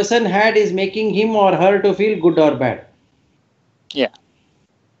the person had is making him or her to feel good or bad. Yeah.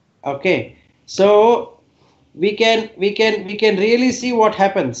 Okay. So we can really see what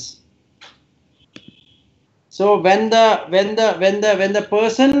happens. So when the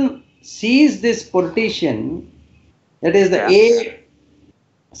person sees this politician, that is the A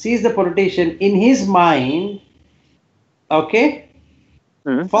sees the politician in his mind, okay.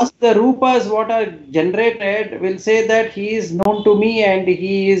 First, the rupas what are generated will say that he is known to me and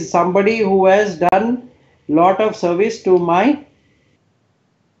he is somebody who has done lot of service to my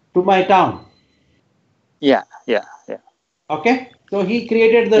town. Yeah. Yeah. Yeah. Okay, so he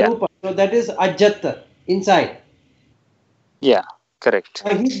created the rupa. So that is ajjata inside. Yeah. Correct.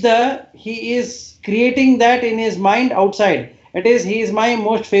 He is creating that in his mind outside. It is, he is my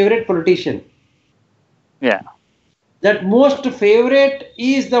most favorite politician. Yeah. That most favorite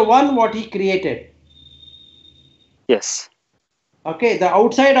is the one what he created. Yes. Okay, the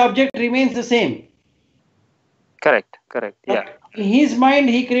outside object remains the same. Correct. Yeah. In his mind,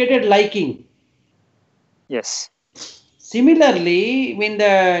 he created liking. Yes. Similarly, in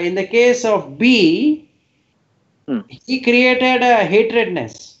the case of B, he created a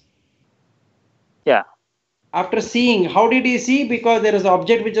hatredness. Yeah. After seeing, how did he see? Because there is an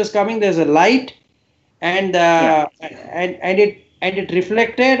object which is coming, there's a light, and it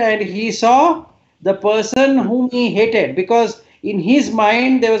reflected, and he saw the person whom he hated, because in his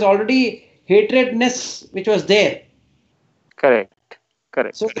mind there was already hatredness which was there. Correct.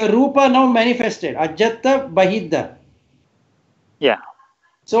 So the rupa now manifested, ajjata bahidda. Yeah.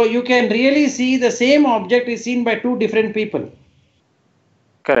 So you can really see the same object is seen by two different people.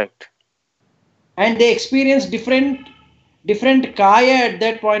 Correct. And they experience different kaya at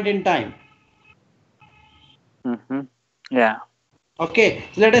that point in time. Yeah. Okay,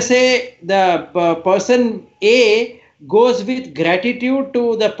 so let us say the person A goes with gratitude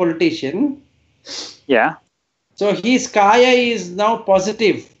to the politician. Yeah. So his kaya is now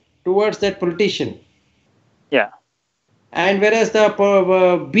positive towards that politician. Yeah. And whereas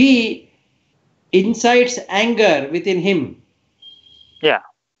the B incites anger within him. Yeah.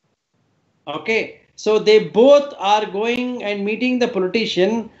 Okay, so they both are going and meeting the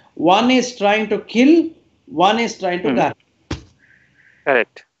politician. One is trying to kill, one is trying to guard.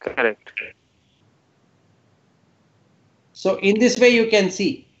 Correct. So in this way you can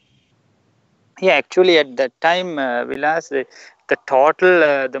see. Yeah, actually at that time, Vilas, the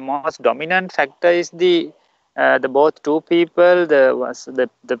total, the most dominant factor is the both two people.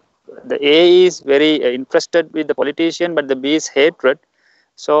 The A is very interested with the politician, but the B is hatred.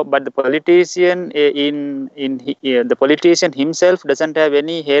 So, but the politician the politician himself doesn't have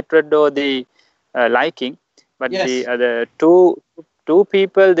any hatred or the liking, but Yes. the two two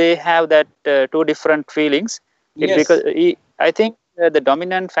people, they have that two different feelings. Yes. Because I think the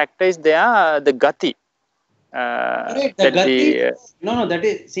dominant factor is there, the gati. Right, the That gati. No, that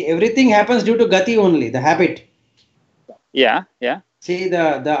is, see, everything happens due to gati only, the habit. Yeah. See,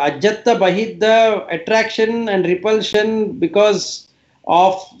 the ajjatta bahidda attraction and repulsion because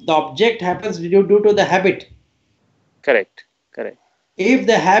of the object happens due to the habit. Correct. If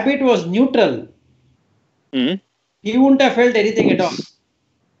the habit was neutral, he wouldn't have felt anything at all.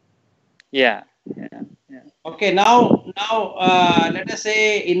 Yeah. Okay, now let us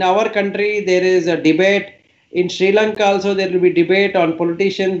say in our country there is a debate. In Sri Lanka also there will be debate on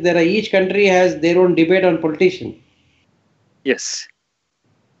politicians. Each country has their own debate on politicians. Yes.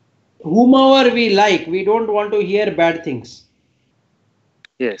 Whomever we like, we don't want to hear bad things.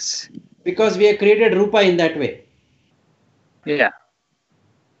 Yes. Because we have created rupa in that way. Yeah.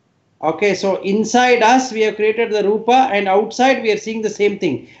 Okay, so inside us we have created the rupa, and outside we are seeing the same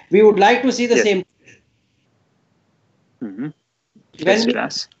thing. We would like to see the same thing.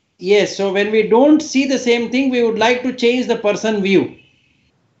 Yes, so when we don't see the same thing, we would like to change the person view.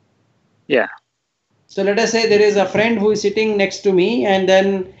 Yeah. So let us say there is a friend who is sitting next to me, and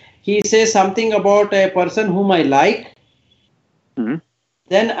then he says something about a person whom I like.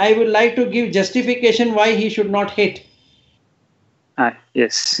 Then I would like to give justification why he should not hate.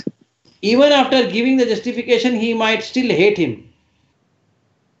 Yes. Even after giving the justification, he might still hate him.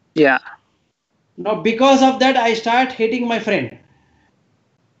 Yeah. Now, because of that, I start hating my friend.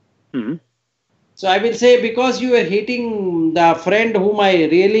 So I will say, because you are hating the friend whom I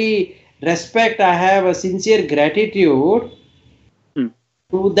really respect, I have a sincere gratitude.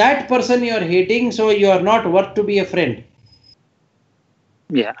 To that person you are hating, so you are not worth to be a friend.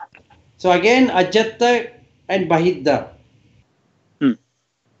 Yeah. So again, ajjatta and bahidda.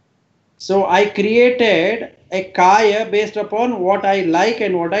 So I created a kaya based upon what I like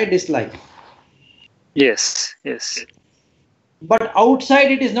and what I dislike. Yes. But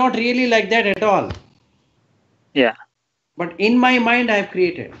outside it is not really like that at all. Yeah. But in my mind I have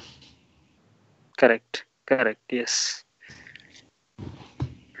created. Correct. Yes.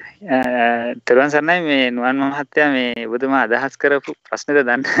 තෙරුවන් සරණයි මේ නුවන් මහත්තයා මේ ඔබතුමා අදහස් කරපු ප්‍රශ්නෙද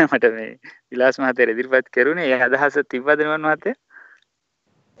දන්නේ මට මේ විලාස් මහත්තයා ඉදිරිපත් කරුණේ ඒ අදහස තිබ්බද නුවන් මහත්තයා?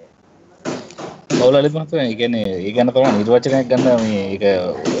 ඔව් ලලිත් මහත්තයා ඒ කියන්නේ ඒ ගැන තමයි නිර්වචනයක් ගන්න මේ ඒක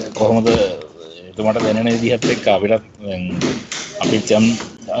කොහොමද එතුමාට දැනෙන විදිහත් එක්ක අපිටත් අපිත් යම්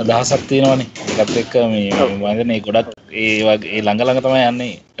අදහසක් තියෙනවානේ ඒකත් එක්ක මේ මම හිතන්නේ ගොඩක් ඒ වගේ ඒ ළඟ තමයි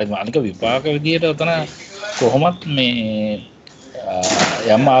යන්නේ අනික විපාක විදියට උතන කොහොමත් මේ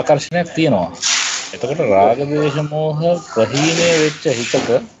යම් ආකර්ෂණයක් තියෙනවා. එතකොට රාග ද්වේෂ මෝහ ප්‍රහීණය වෙච්ච හිතක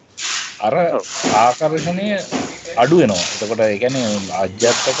අර ආකර්ෂණය අඩු වෙනවා. එතකොට ඒ කියන්නේ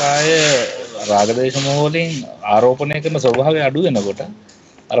අජ්ජත්කාය රාග ද්වේෂ මෝහ වලින් ආරෝපණය කරන ස්වභාවය අඩු වෙනකොට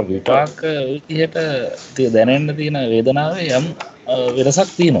අර විපාක විදිහට දැනෙන්න තියෙන වේදනාවේ යම් වෙනසක්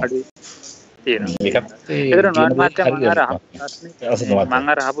තියෙනවා.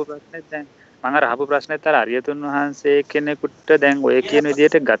 මම අහපු ප්‍රශ්නෙත් අර අරියතුන් වහන්සේ කෙනෙකුට දැන් ඔය කියන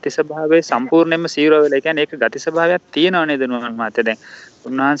විදිහට ගති ස්වභාවයේ සම්පූර්ණයෙන්ම සීරෝ වෙලා. ඒ කියන්නේ ඒක ගති ස්වභාවයක් තියෙනව නේද නුවන් මහත්තයා? දැන්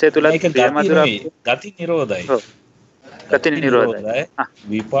උන්වහන්සේ තුල ප්‍රේමතුර ගති නිරෝධයි. ගති නිරෝධයි.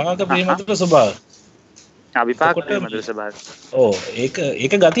 විපාක ප්‍රේමතුර ස්වභාවය. විපාක ප්‍රේමතුර ස්වභාවය. ඔව්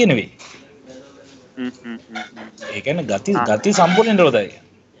ඒක ගතිය නෙවෙයි. ඒ කියන්නේ ගති සම්පූර්ණ නිරෝධයි.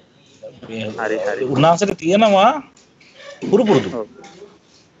 හරි. උන්වහන්සේට තියෙනවා පුරුදු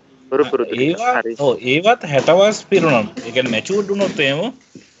ඒවත් 60 වස් පිරුණා. ඒ කියන්නේ මැචුර්ඩ් වුණොත් එහෙම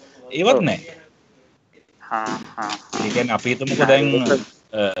ඒවත් නැහැ. ඒ කියන්නේ අපි හිතමුකෝ දැන්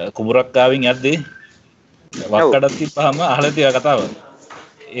කුඹරක් ගාවින් යද්දී වක්කඩක් තිබ්බහම අහලා තියෙන කතාව.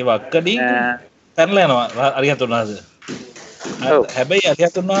 ඒ වක්කඩින් පැනලා යනවා අරියතුන් වහන්සේ. හැබැයි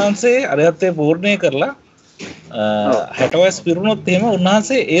අරියතුන් වහන්සේ අරියත්වයේ පූර්ණේ කරලා 60 වස් පිරුණොත් එහෙම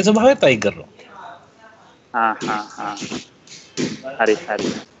උන්වහන්සේ ඒ ස්වභාවයත් අයින් කරනවා. හරි.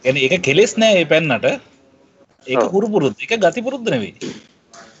 කියන්නේ ඒක කෙලෙස් නෑ ඒ පෙන්නට. ඒක පුරුදු. ඒක ගති පුරුද්ද නෙවෙයි.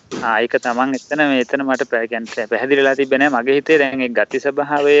 ඒක තමන් එතන මට පැහැදිලිලා තිබ්බේ නෑ මගේ හිතේ දැන් ඒ ගති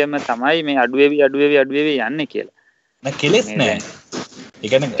ස්වභාවයම තමයි මේ අඩු වෙවි යන්නේ කියලා. නෑ කෙලෙස් නෑ. ඒ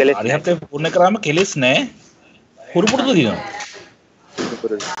කියන්නේ අරිහත්ත්වය පූර්ණ කරාම කෙලෙස් නෑ. පුරුදු දිනවා.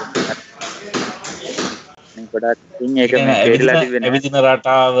 ගොඩක් ඉතින් ඒක මේ හේදලා තිබෙන්නේ නෑ. එවිදින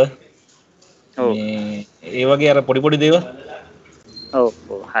රටාව. ඒ වගේ අර පොඩි දේවල්. ඔව්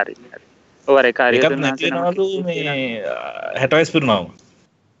හරි. ඔව් ඒක හරියට නැතිනවලු මේ 60 වයස් පිරුණාම.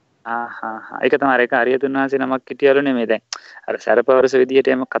 ඒක තමයි ඒක හරියට උන්වහන්සේ නමක් හිටියලු නෙමෙයි දැන්. අර සරපවරස විදිහට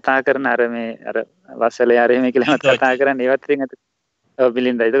එම කතා කරන අර මේ අර වස්සල යාරේ මේ කියලා කතා කරන්නේ ඒවත් ඉතින් ඔව්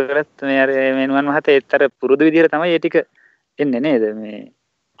බිලින්දා. ඒකත් මේ අර මේ නුවන් මහත්තයා ඒතර පුරුදු විදිහට තමයි ඒ ටික එන්නේ නේද මේ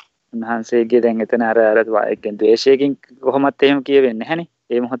උන්වහන්සේගේ දැන් එතන අර ද්වේෂයකින් කොහොමත් එහෙම කියවෙන්නේ නැහනේ.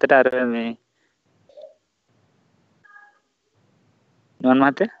 ඒ මොහොතට අර මේ නුවන්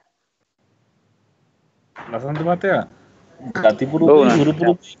මහත්තයා ලසන්ත මහත්තයා ගතිපුරුදුයි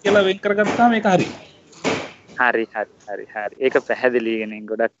හුරුපුරුදුයි කියලා වෙන් කරගත්තාම ඒක හරි. හරි. ඒක පැහැදිලිගෙන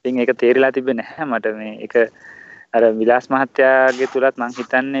ගොඩක් තින් ඒක තේරිලා තිබෙන්නේ නැහැ මට මේ ඒක අර විලාස් මහත්තයාගේ තුලත් මං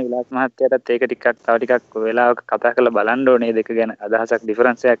හිතන්නේ විලාස් මහත්තයාටත් ඒක ටිකක් තව ටිකක් වෙලාවක කතා කරලා බලන්න ඕනේ දෙක ගැන අදහසක්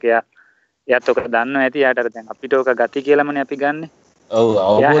ඩිෆරන්ස් එකක් එයාත් ඔක දන්නවා ඇති යාට අර දැන් අපිට ඔක ගති කියලාමනේ අපි ගන්නෙ. ඔව්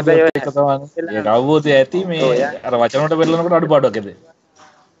අවබෝධය ඒක තමයි. ඒක අවබෝධය ඇති මේ අර වචන වලට බෙරලනකොට අඩුපාඩුවක් ඇති.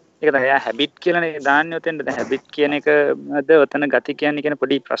 ඒක තමයි එයා හැබිට් කියලානේ දාන්නේ ඔතෙන්ද. දැන් හැබිට් කියන එකද ඔතන ගති කියන්නේ කියන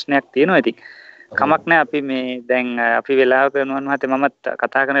පොඩි ප්‍රශ්නයක් තියෙනවා ඉතින්. කමක් නැහැ අපි මේ දැන් අපි වෙලාවක නුවන් මහත්තයා මමත්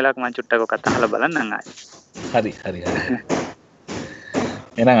කතා කරන වෙලාවක මං චුට්ටක් ඔක කතා කරලා බලන්නම් ආයේ. හරි.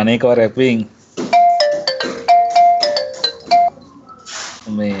 එහෙනම් අනේක වරක් වෙයින්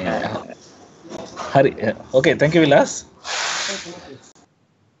මේ හරි. ඕකේ thank you විලාස්.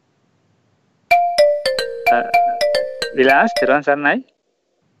 විලාස් තිරුවන් සරණයි.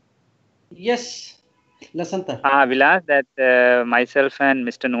 Yes, Lasanta. Vilas, that myself and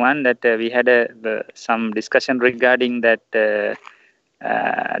Mr. Nuwan, that we had some discussion regarding that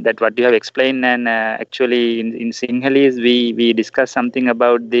that what you have explained, and actually in Sinhalese we discussed something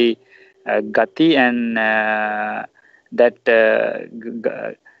about the gati and that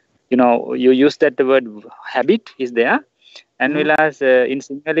you use that the word habit is there, and Vilas in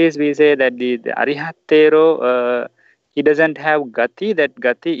Sinhalese we say that the arihattero he doesn't have gati. That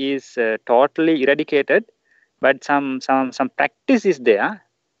gati is totally eradicated, but some practice is there.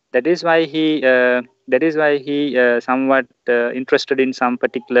 That is why he somewhat interested in some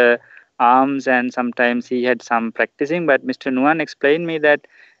particular arms, and sometimes he had some practicing. But Mr. Nuwan explained me that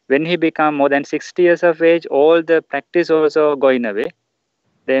when he become more than 60 years of age, all the practice also going away.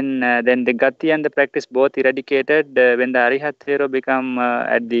 Then the gati and the practice both eradicated when the arihattero become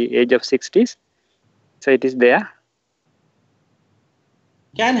at the age of 60s. So it is there.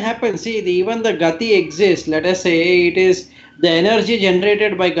 Can happen. See, even the gati exists. Let us say it is the energy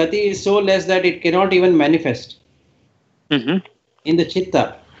generated by gati is so less that it cannot even manifest in the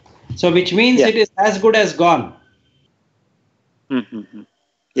chitta. So, which means it is as good as gone.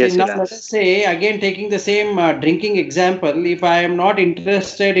 Yes. See, now let us say, again taking the same drinking example, if I am not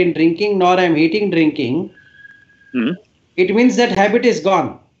interested in drinking nor I am hating drinking, it means that habit is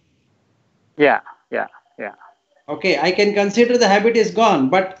gone. Yeah. Okay, I can consider the habit is gone,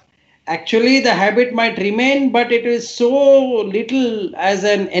 but actually the habit might remain, but it is so little as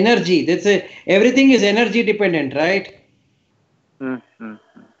an energy. Everything is energy dependent, right?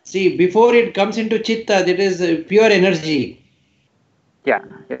 See, before it comes into chitta, that is pure energy. Yeah.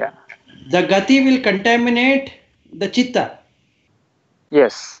 The gati will contaminate the chitta.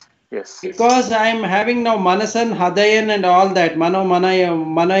 Yes. Because I am having now manasan, hadayan and all that, mana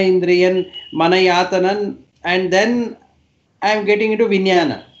indriyan, manayatanan, and then I am getting into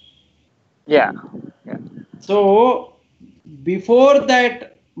vinyana. Yeah. So before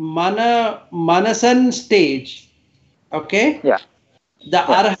that manasan stage, okay, the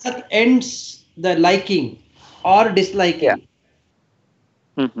arhat ends the liking or disliking.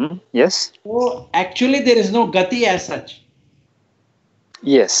 Yes. So actually there is no gati as such.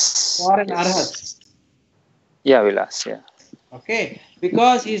 Yes. For an arhat. Yeah, Vilas. Yeah. Okay,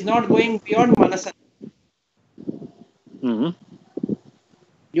 because he is not going beyond manasan.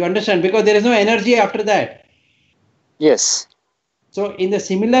 You understand? Because there is no energy after that. Yes. So in the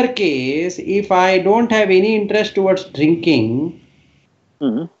similar case, if I don't have any interest towards drinking,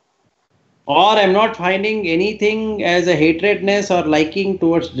 or I'm not finding anything as a hatredness or liking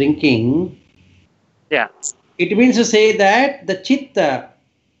towards drinking, it means to say that the chitta,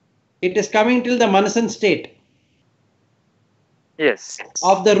 it is coming till the manasan state. Yes.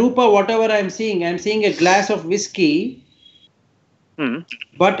 Of the rupa, whatever I'm seeing a glass of whiskey,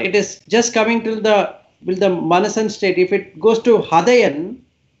 but it is just coming till the manasan state. If it goes to hadayan,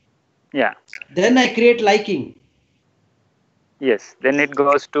 then I create liking. Yes, then it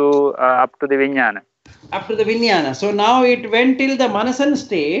goes to up to the vijnana. So now it went till the manasan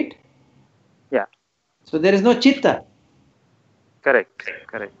state. So there is no chitta. Correct.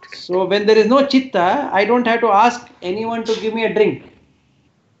 So when there is no chitta, I don't have to ask anyone to give me a drink.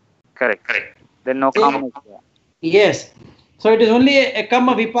 Correct. Then no karma. Yes. So it is only a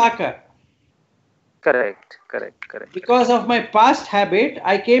kamma vipaka. Correct. Because of my past habit,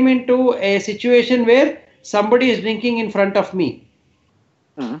 I came into a situation where somebody is drinking in front of me.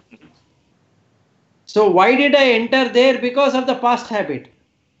 So why did I enter there? Because of the past habit.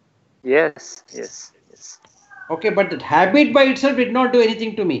 Yes. Okay, but that habit by itself did not do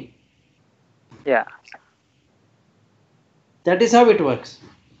anything to me. Yeah. That is how it works.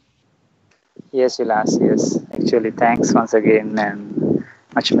 Yes, Vilas. Yes. Actually, thanks once again and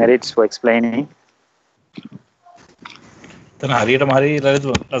much merits for explaining. එතන හරියටම හරි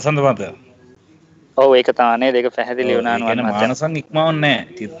ලසන්ත මහත්තයා. ඔව් ඒක තමයි නේද? ඒක පැහැදිලි ඔව් වුණා ඒ නුවන් කියන්නේ මහත්තයා. මානසං ඉක්මවන්නේ නැහැ.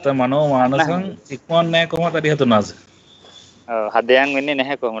 චිත්ත මනෝ මානසං ඉක්මවන්නේ නැහැ කොහොමද අරිහතුන් වහන්සේ? ඔව් හදයන් වෙන්නේ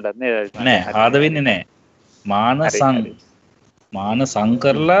නැහැ කොහොමදත් නේද මහත්තයා? නෑ හරි. ආද වෙන්නේ නැහැ. මානසං හරි. මානසං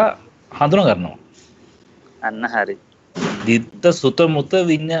කරලා හඳුන ගන්නවා. අන්න හරි. දිත්ත සුත මුත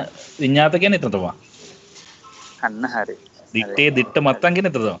විඤ්ඤාත කියන්නේ එතන තමයි. අන්න හරි. දිත්තේ දිට්ට මත්තන්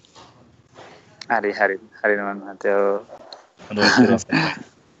කියන්නේ එතන තමයි. හරි නුවන් මහත්තයා. ඔව්.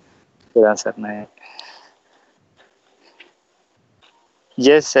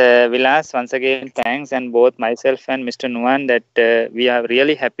 Yes, Vilas, once again, thanks. And both myself and Mr. Nuwan, that we are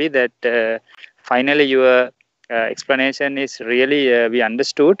really happy that finally your explanation is really, we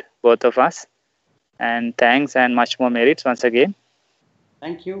understood, both of us. And thanks and much more merits once again.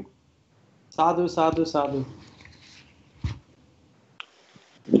 Thank you. Sadhu, sadhu, sadhu.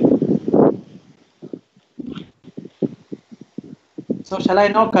 So shall I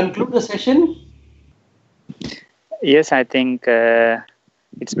now conclude the session? Yes, I think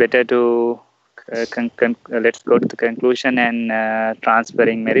it's better to let's go to the conclusion and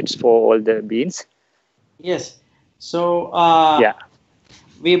transferring merits for all the beings. Yes. So Yeah.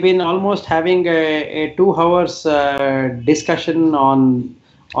 we've been almost having a 2 hours discussion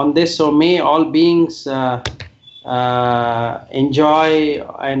on this. So may all beings enjoy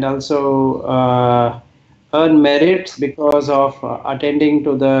and also earn merits because of attending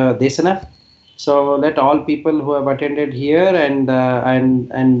to the desana. So let all people who have attended here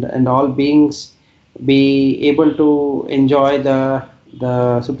and all beings be able to enjoy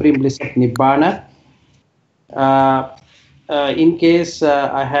the supreme bliss of nibbana. In case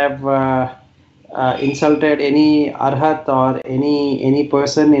I have insulted any arhat or any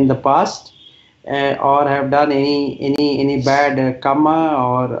person in the past, or have done any bad karma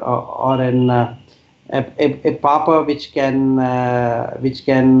or a papa which can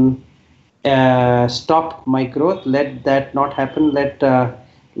stop my growth, let that not happen.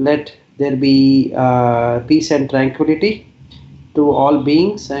 Let there be peace and tranquility to all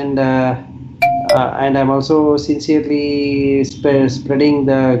beings, and I'm also sincerely spreading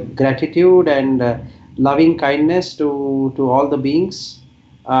the gratitude and loving kindness to all the beings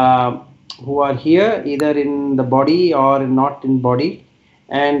who are here, either in the body or not in body,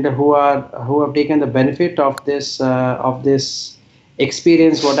 and who have taken the benefit of this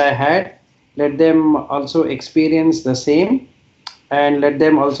experience what I had. Let them also experience the same, and let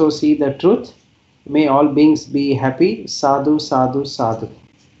them also see the truth. May all beings be happy. Sadhu, sadhu, sadhu.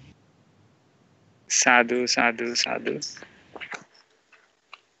 Sadhu, sadhu, sadhu.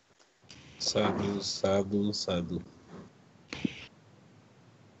 සාදු සාදු සාදු